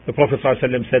 The Prophet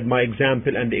ﷺ said, my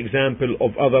example and the example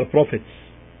of other prophets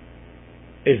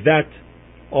is that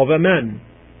of a man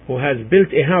who has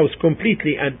built a house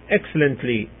completely and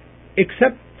excellently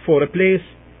except for a place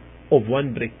of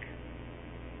one brick.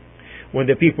 When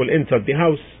the people entered the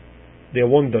house, they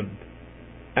wondered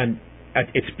and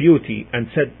at its beauty and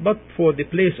said, but for the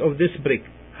place of this brick,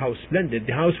 how splendid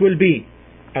the house will be.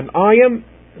 And I am,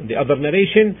 in the other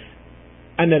narration,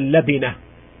 أنا اللبنة,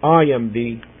 I am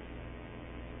the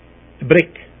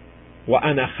brick,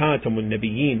 وأنا خاتم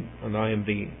النبيين, and I am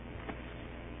the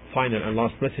final and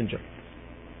last messenger.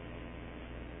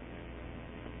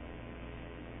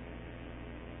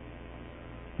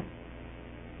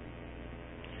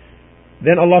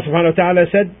 Then Allah subhanahu wa ta'ala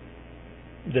said,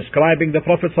 describing the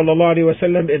Prophet sallallahu alaihi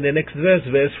wasallam in the next verse,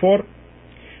 verse 4,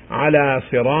 على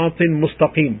صراط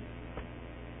مستقيم,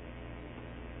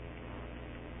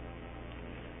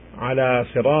 على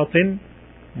صراط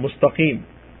مستقيم.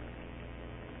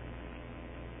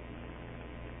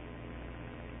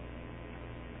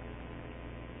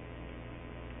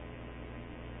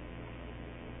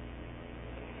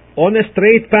 On a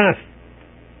straight path.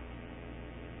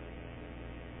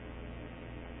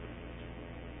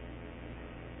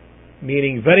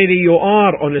 Meaning, verily you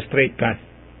are on a straight path.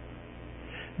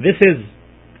 This is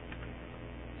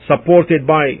supported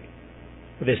by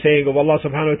the saying of Allah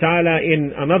subhanahu wa ta'ala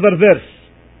in another verse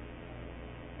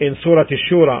in Surah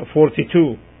Ash-Shura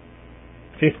 42,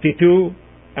 52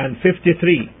 and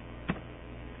 53.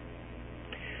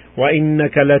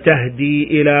 وَإِنَّكَ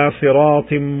لَتَهْدِي إِلَى صِرَاطٍ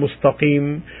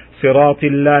مُسْتَقِيمٍ صِرَاطِ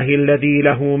اللَّهِ الَّذِي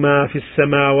لَهُ مَا فِي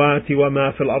السَّمَاوَاتِ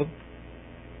وَمَا فِي الْأَرْضِ.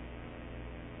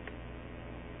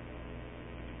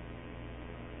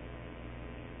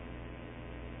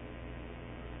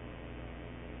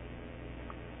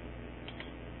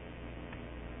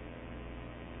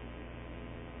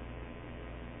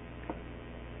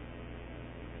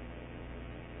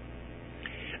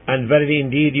 And verily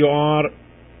indeed you are,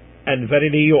 and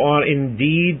verily you are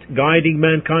indeed guiding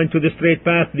mankind to the straight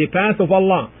path, the path of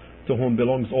Allah, to whom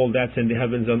belongs all that's in the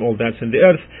heavens and all that's in the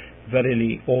earth.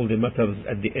 Verily all the matters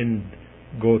at the end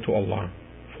go to Allah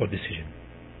for decision.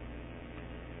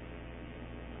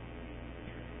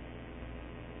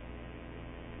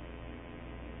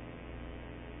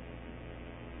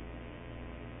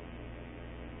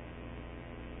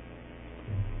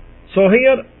 So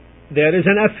here there is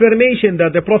an affirmation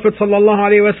that the Prophet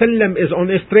ﷺ is on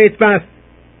a straight path.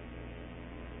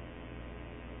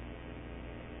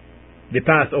 The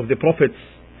path of the Prophets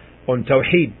on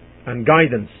Tawheed and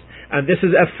guidance. And this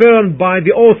is affirmed by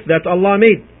the oath that Allah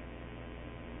made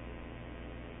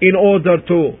in order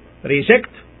to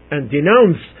reject and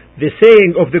denounce the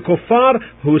saying of the kuffar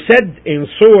who said in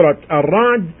Surah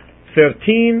Ar-Ra'd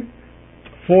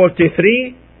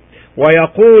 13:43,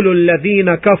 وَيَقُولُ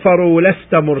الَّذِينَ كَفَرُوا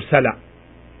لَسْتَ مُرْسَلًا.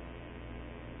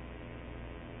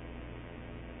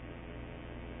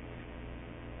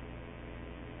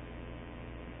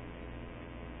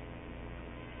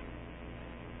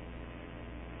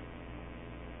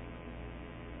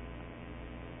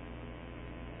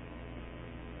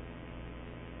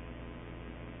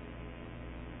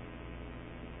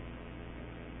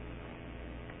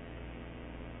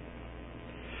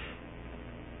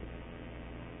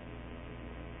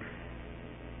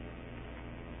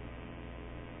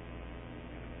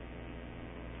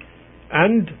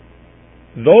 And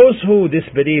those who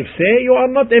disbelieve say, you are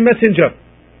not a messenger.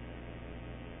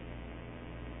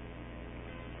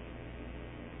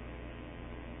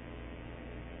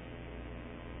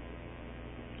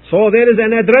 So there is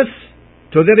an address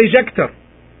to the rejecter.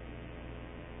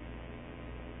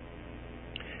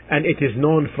 And it is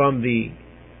known from the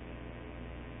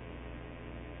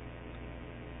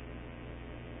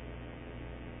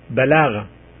balagha,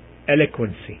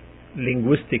 eloquency,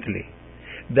 linguistically,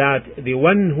 that the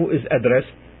one who is addressed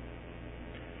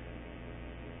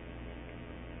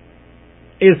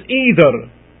is either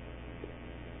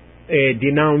a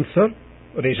denouncer,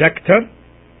 rejecter,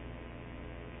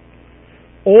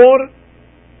 or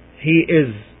he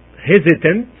is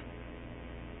hesitant.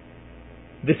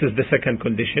 This is the second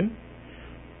condition.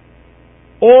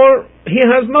 Or he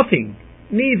has nothing,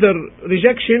 neither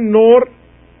rejection nor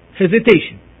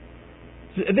hesitation.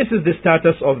 This is the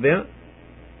status of the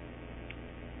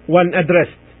one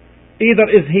addressed. Either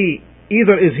is he a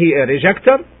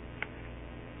rejecter,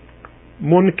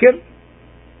 munkir,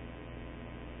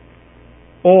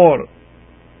 or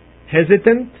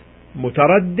hesitant,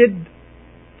 mutaraddid,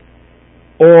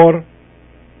 or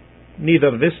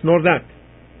neither this nor that.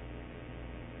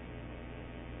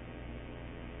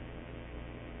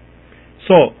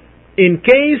 So, in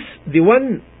case the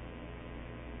one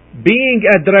being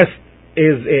addressed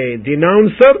is a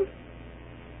denouncer,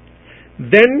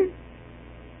 then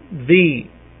the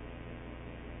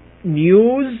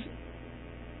news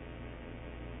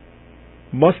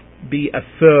must be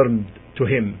affirmed to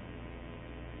him.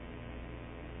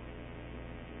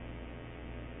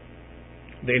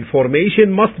 The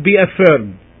information must be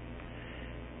affirmed.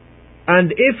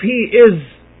 And if he is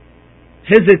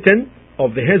hesitant,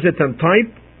 of the hesitant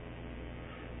type,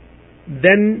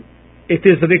 then it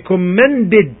is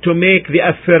recommended to make the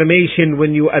affirmation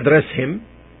when you address him.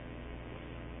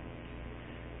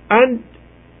 And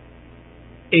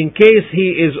in case he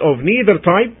is of neither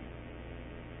type,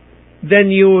 then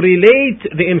you relate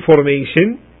the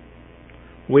information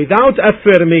without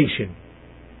affirmation.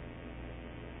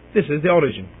 This is the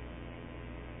origin.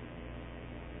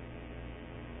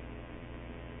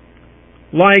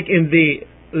 Like in the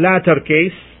latter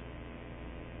case,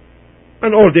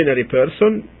 an ordinary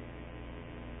person,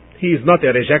 he is not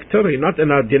a rejecter, he is not a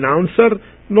denouncer,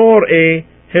 nor a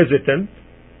hesitant.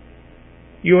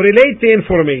 You relate the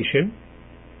information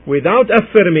without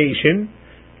affirmation.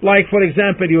 Like, for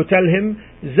example, you tell him,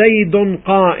 Zaydun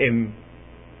qa'im.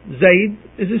 Zayd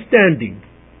is standing.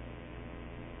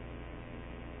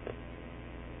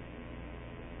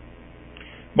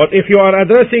 But if you are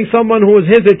addressing someone who is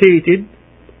hesitated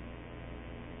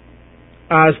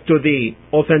as to the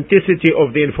authenticity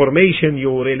of the information you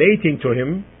are relating to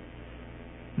him,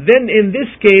 then in this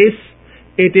case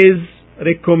it is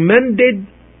recommended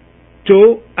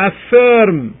to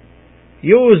affirm.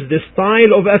 Use the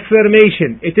style of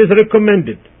affirmation. It is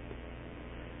recommended.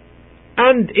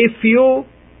 And if you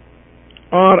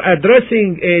are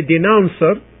addressing a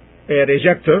denouncer, a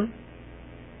rejecter,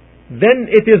 then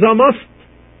it is a must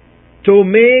to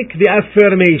make the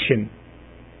affirmation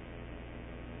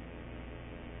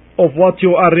of what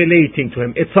you are relating to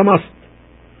him. It's a must.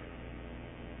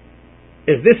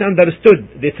 Is this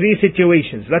understood? The three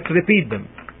situations. Let's repeat them.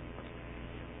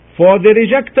 For the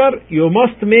rejecter, you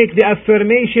must make the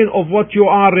affirmation of what you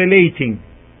are relating.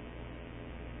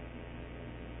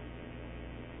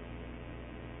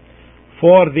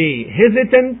 For the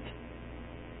hesitant,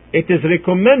 it is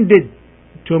recommended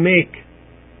to make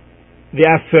the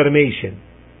affirmation.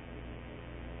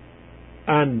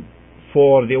 And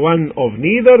for the one of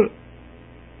neither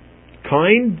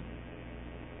kind,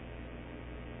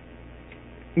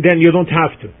 then you don't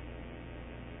have to.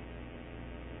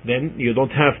 Then you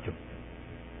don't have to.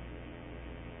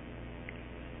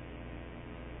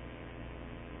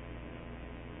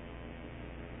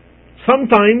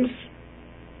 Sometimes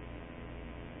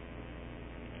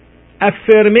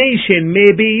affirmation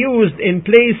may be used in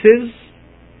places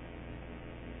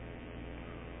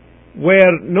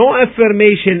where no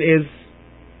affirmation is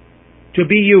to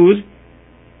be used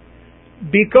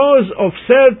because of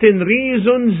certain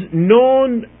reasons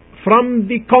known from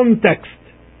the context.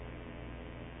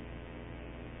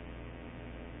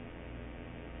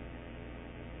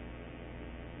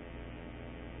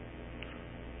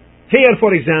 Here,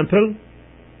 for example,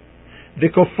 the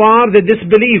kuffar, the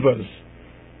disbelievers,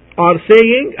 are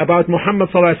saying about Muhammad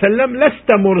sallallahu alaihi wasallam,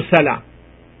 "Lasta mursala."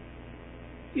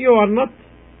 You are not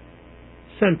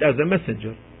sent as a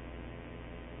messenger.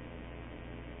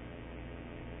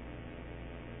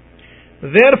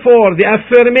 Therefore, the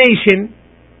affirmation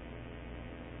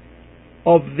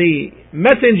of the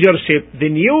messengership, the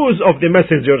news of the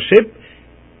messengership,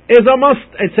 is a must.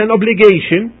 It's an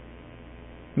obligation,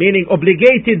 meaning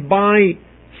obligated by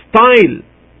style,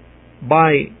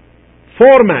 by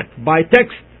format, by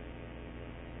text.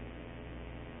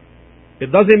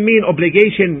 It doesn't mean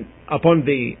obligation upon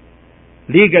the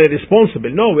legally responsible.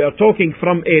 No, we are talking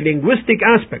from a linguistic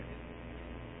aspect.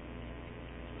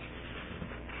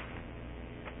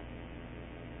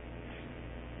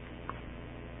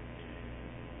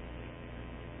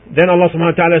 Then Allah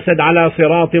subhanahu wa ta'ala said, "Ala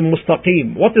siratim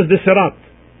mustaqim." What is the sirat?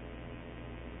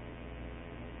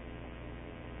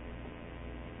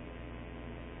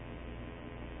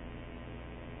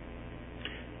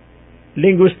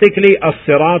 Linguistically,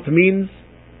 as-sirat means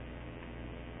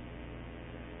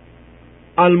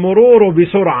al-mururu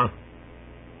bi-sur'a,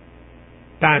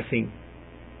 passing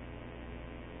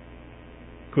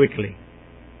quickly.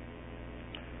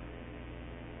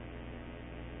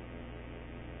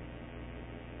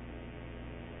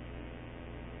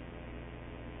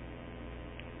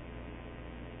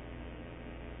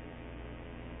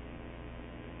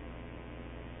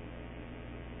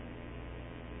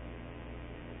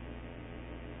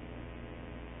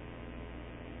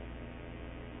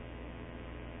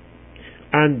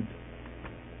 And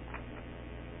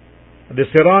the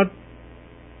sirat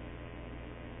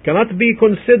cannot be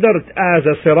considered as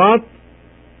a sirat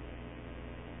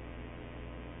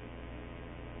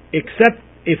except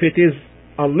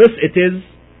unless it is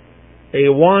a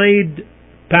wide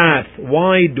path,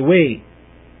 wide way,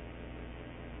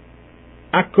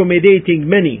 accommodating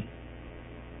many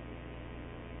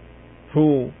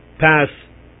who pass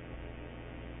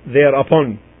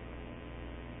thereupon.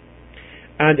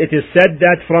 And it is said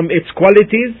that from its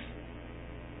qualities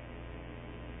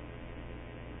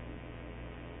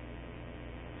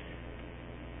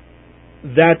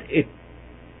that it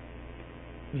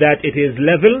is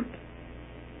leveled,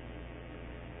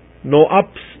 no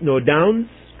ups, no downs,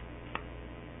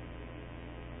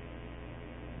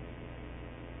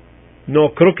 no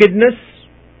crookedness.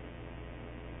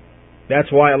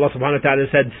 That's why Allah subhanahu wa ta'ala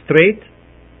said straight.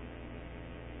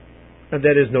 And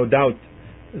there is no doubt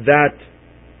that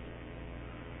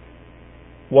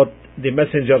what the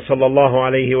Messenger sallallahu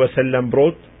alayhi wa sallam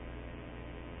brought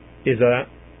is a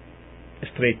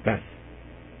straight path,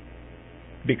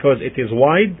 because it is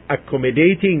wide,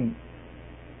 accommodating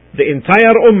the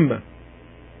entire ummah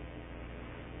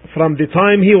from the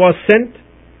time he was sent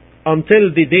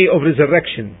until the day of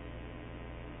resurrection.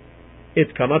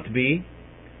 It cannot be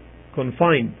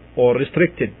confined or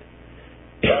restricted.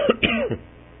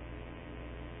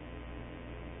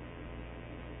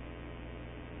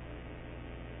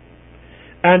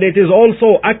 And it is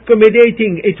also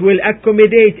accommodating, it will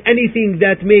accommodate anything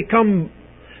that may come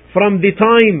from the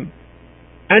time,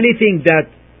 anything that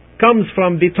comes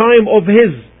from the time of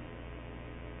his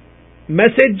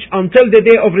message until the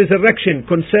day of resurrection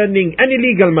concerning any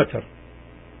legal matter.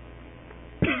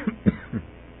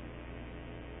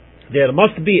 There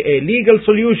must be a legal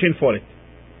solution for it.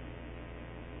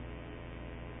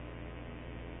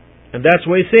 And that's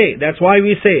why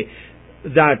we say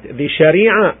that the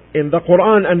Sharia in the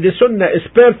Quran and the Sunnah is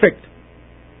perfect.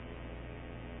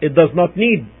 It does not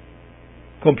need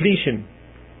completion.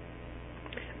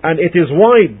 And it is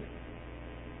wide,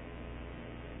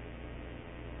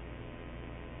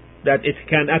 that it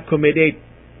can accommodate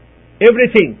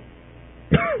everything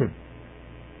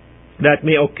that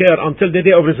may occur until the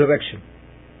day of resurrection.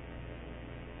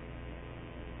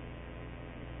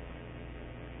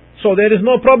 So there is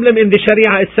no problem in the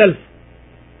Sharia itself,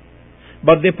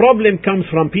 but the problem comes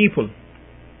from people,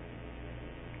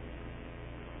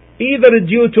 either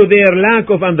due to their lack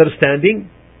of understanding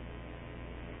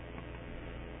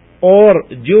or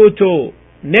due to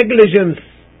negligence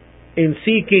in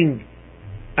seeking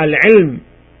al-ilm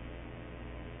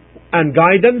and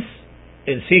guidance,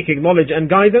 in seeking knowledge and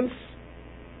guidance,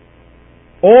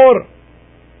 or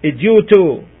due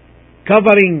to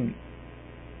covering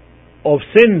of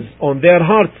sins on their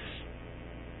hearts,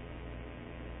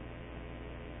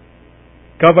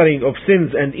 covering of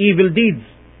sins and evil deeds,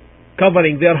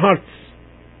 covering their hearts,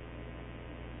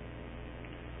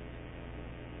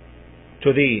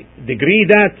 to the degree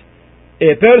that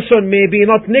a person may be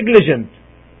not negligent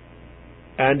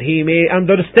and he may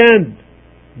understand,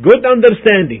 good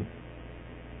understanding,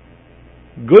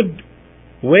 good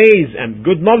ways and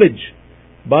good knowledge,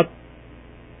 but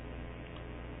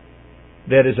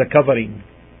there is a covering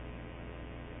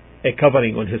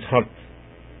on his heart,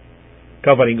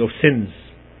 covering of sins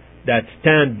that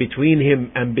stand between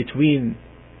him and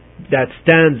that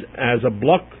stands as a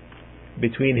block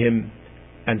between him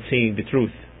and seeing the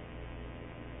truth.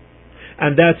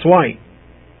 And that's why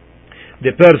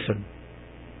the person,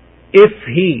 if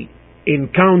he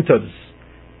encounters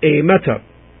a matter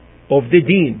of the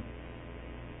deen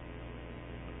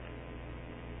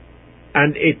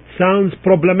and it sounds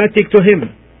problematic to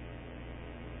him,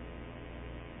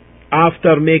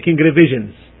 after making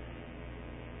revisions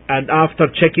and after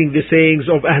checking the sayings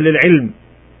of Ahl al-Ilm,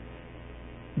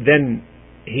 then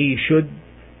he should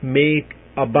make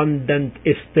abundant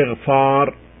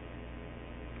istighfar,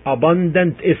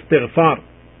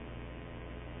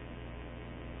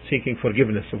 seeking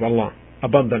forgiveness of Allah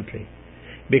abundantly,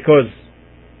 because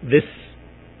this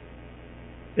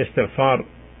istighfar,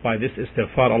 by this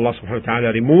istighfar, Allah subhanahu wa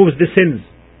ta'ala removes the sins,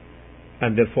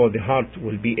 and therefore the heart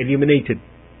will be illuminated.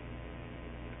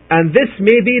 And this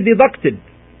may be deducted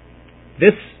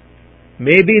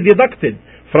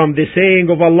from the saying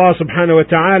of Allah subhanahu wa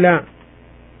ta'ala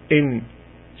in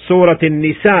Surah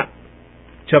An-Nisa,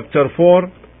 chapter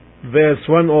 4, verse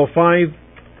 105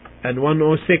 and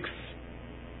 106.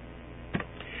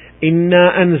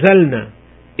 إِنَّا أَنزَلْنَا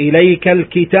إِلَيْكَ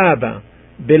الْكِتَابَ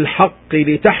بِالْحَقِّ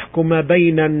لِتَحْكُمَ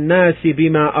بَيْنَ النَّاسِ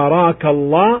بِمَا أَرَاكَ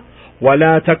اللَّهُ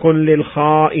وَلَا تَكُنْ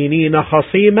لِلْخَائِنِينَ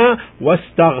خَصِيمًا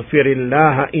وَاسْتَغْفِرِ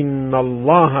اللَّهَ إِنَّ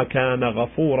اللَّهَ كَانَ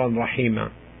غَفُورًا رَحِيمًا.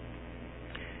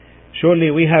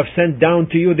 Surely we have sent down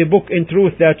to you the book in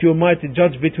truth, that you might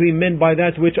judge between men by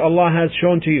that which Allah has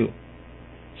shown to you.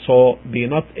 So be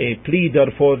not a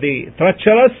pleader for the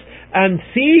treacherous, and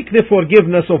seek the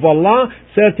forgiveness of Allah.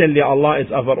 Certainly Allah is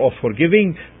ever of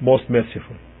forgiving, most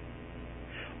merciful.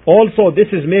 Also, this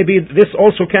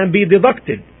also can be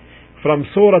deducted from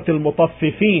Surah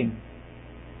Al-Mutaffifin,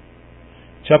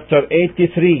 chapter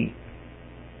 83,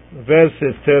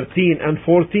 verses 13 and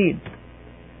 14.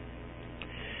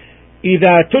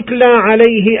 إذا تتلى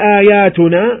عليه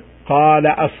آياتنا قال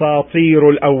أساطير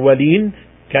الأولين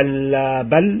كلا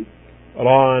بل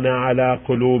ران على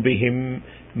قلوبهم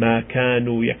ما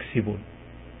كانوا يكسبون.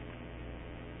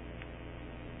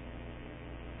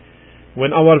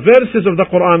 When our verses of the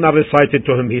Quran are recited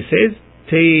to him, he says,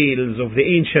 tales of the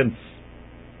ancients.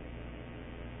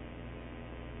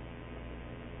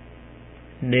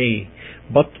 Nay,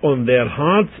 but on their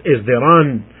hearts is the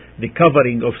ran, the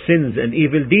covering of sins and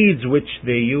evil deeds which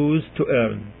they used to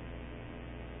earn.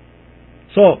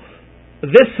 So,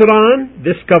 this ran,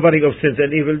 this covering of sins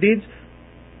and evil deeds,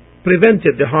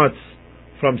 prevented the hearts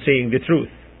from saying the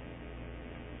truth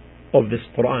of this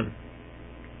Quran.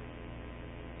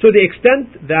 To the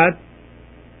extent that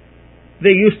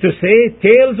they used to say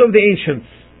tales of the ancients.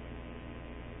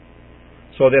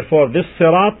 So therefore this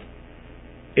sirat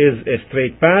is a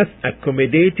straight path,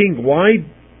 accommodating wide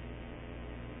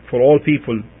for all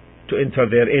people to enter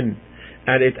therein,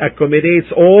 and it accommodates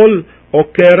all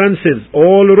occurrences,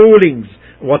 all rulings,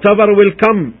 whatever will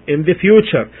come in the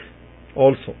future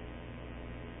also,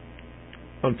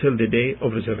 until the day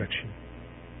of resurrection.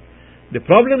 The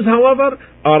problems, however,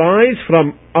 arise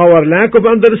from our lack of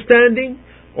understanding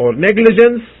or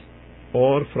negligence,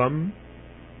 or from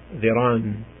the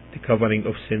ran, the covering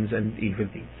of sins and evil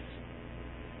deeds.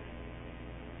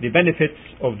 The benefits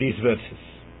of these verses.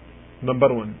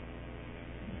 Number one,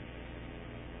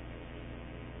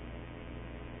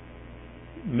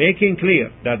 making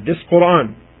clear that this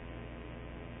Quran,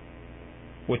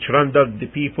 which rendered the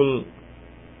people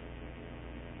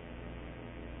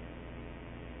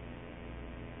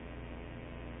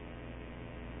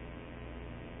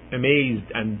amazed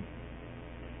and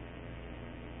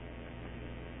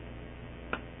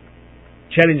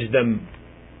challenged them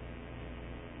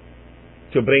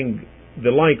to bring the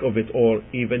like of it, or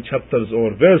even chapters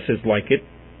or verses like it,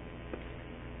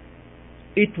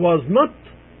 it was not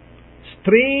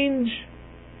strange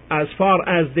as far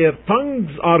as their tongues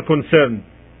are concerned.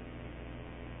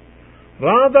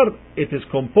 Rather, it is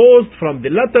composed from the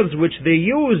letters which they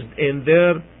used in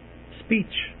their speech.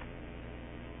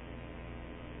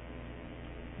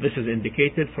 This is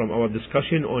indicated from our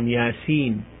discussion on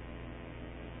Yasin.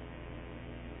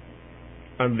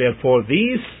 And therefore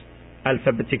these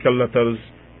alphabetical letters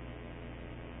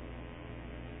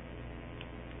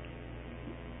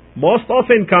most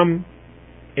often come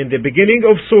in the beginning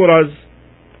of surahs,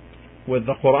 with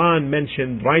the Quran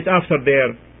mentioned right after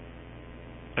there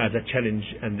as a challenge.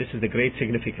 And this is the great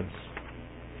significance,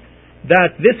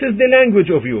 that this is the language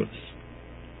of yours,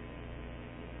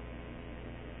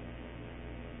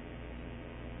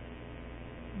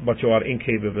 but you are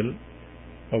incapable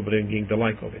of bringing the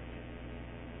like of it.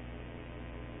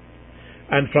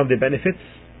 And from the benefits,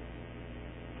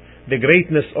 the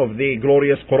greatness of the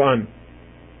glorious Quran,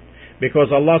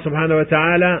 because Allah subhanahu wa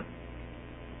ta'ala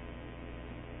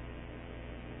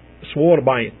swore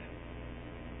by it.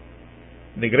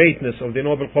 The greatness of the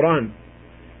noble Quran,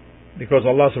 because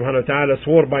Allah subhanahu wa ta'ala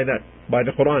swore by that, by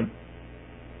the Quran.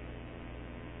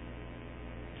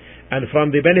 And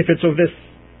from the benefits of this,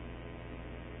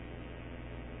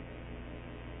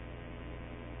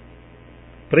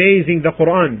 praising the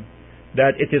Quran,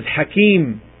 that it is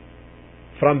Hakim,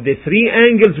 from the three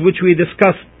angles which we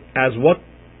discussed as what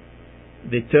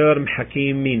the term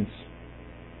Hakim means.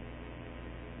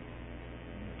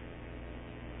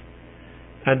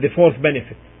 And the fourth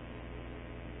benefit,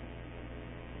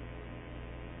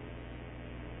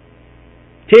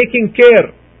 taking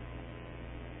care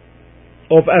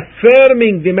of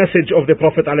affirming the message of the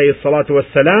Prophet alayhi salatu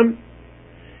wassalam,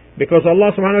 because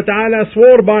Allah subhanahu wa ta'ala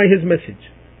swore by his message,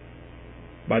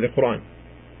 by the Quran.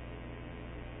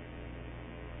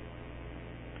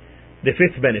 The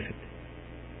fifth benefit,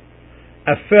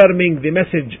 affirming the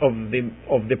message of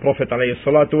the Prophet alayhi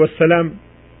salatu wassalam,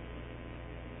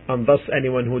 and thus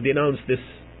anyone who denounces this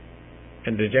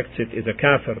and rejects it is a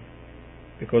kafir,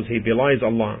 because he belies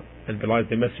Allah and belies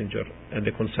the messenger and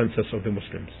the consensus of the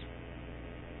Muslims.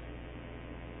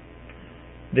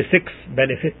 The sixth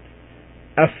benefit,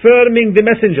 affirming the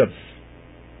messengers,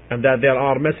 and that there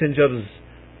are messengers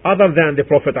other than the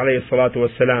Prophet alayhi salatu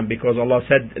wassalam, because Allah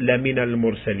said لَمِنَ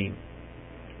الْمُرْسَلِينَ,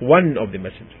 one of the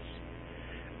messengers.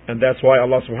 And that's why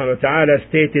Allah subhanahu wa ta'ala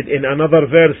stated in another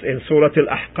verse in Surah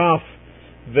Al-Ahqaf,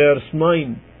 verse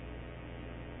 9,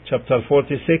 chapter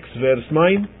 46, verse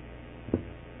 9,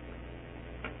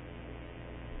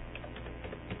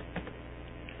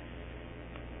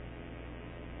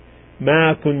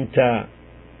 ما كنت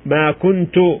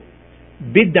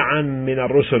بدعا من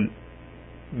الرسل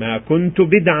ما كنت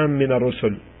بدعا من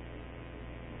الرسل.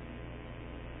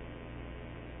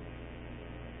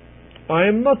 I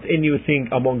am not a new thing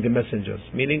among the messengers,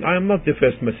 meaning I am not the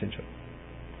first messenger.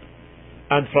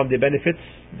 And from the benefits,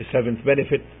 the seventh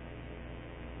benefit,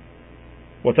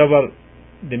 whatever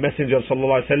the Messenger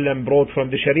ﷺ brought from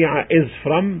the Sharia is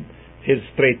from his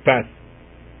straight path.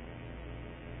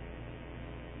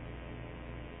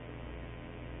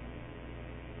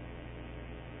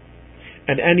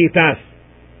 And any path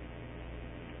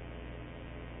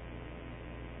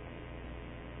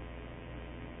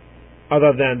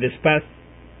other than this path,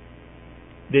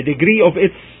 the degree of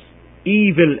its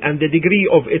evil and the degree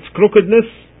of its crookedness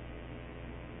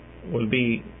will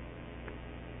be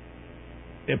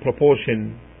in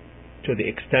proportion to the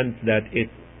extent that it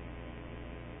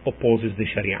opposes the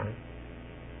Sharia.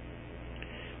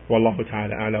 Wallahu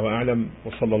ta'ala a'la wa a'lam,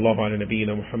 wa sallallahu ala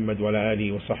nabiyyina Muhammad wa ala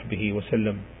alihi wa sahbihi wa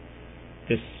sallam.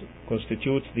 This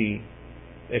constitutes the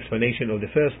explanation of the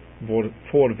first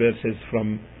four verses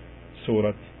from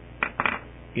Surah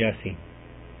Yasin.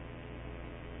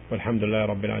 Walhamdulillah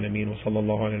Rabbil Alameen, wa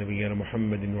sallallahu ala nabiyyina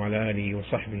Muhammadin wa ala alihi wa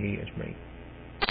sahbihi ajma'in.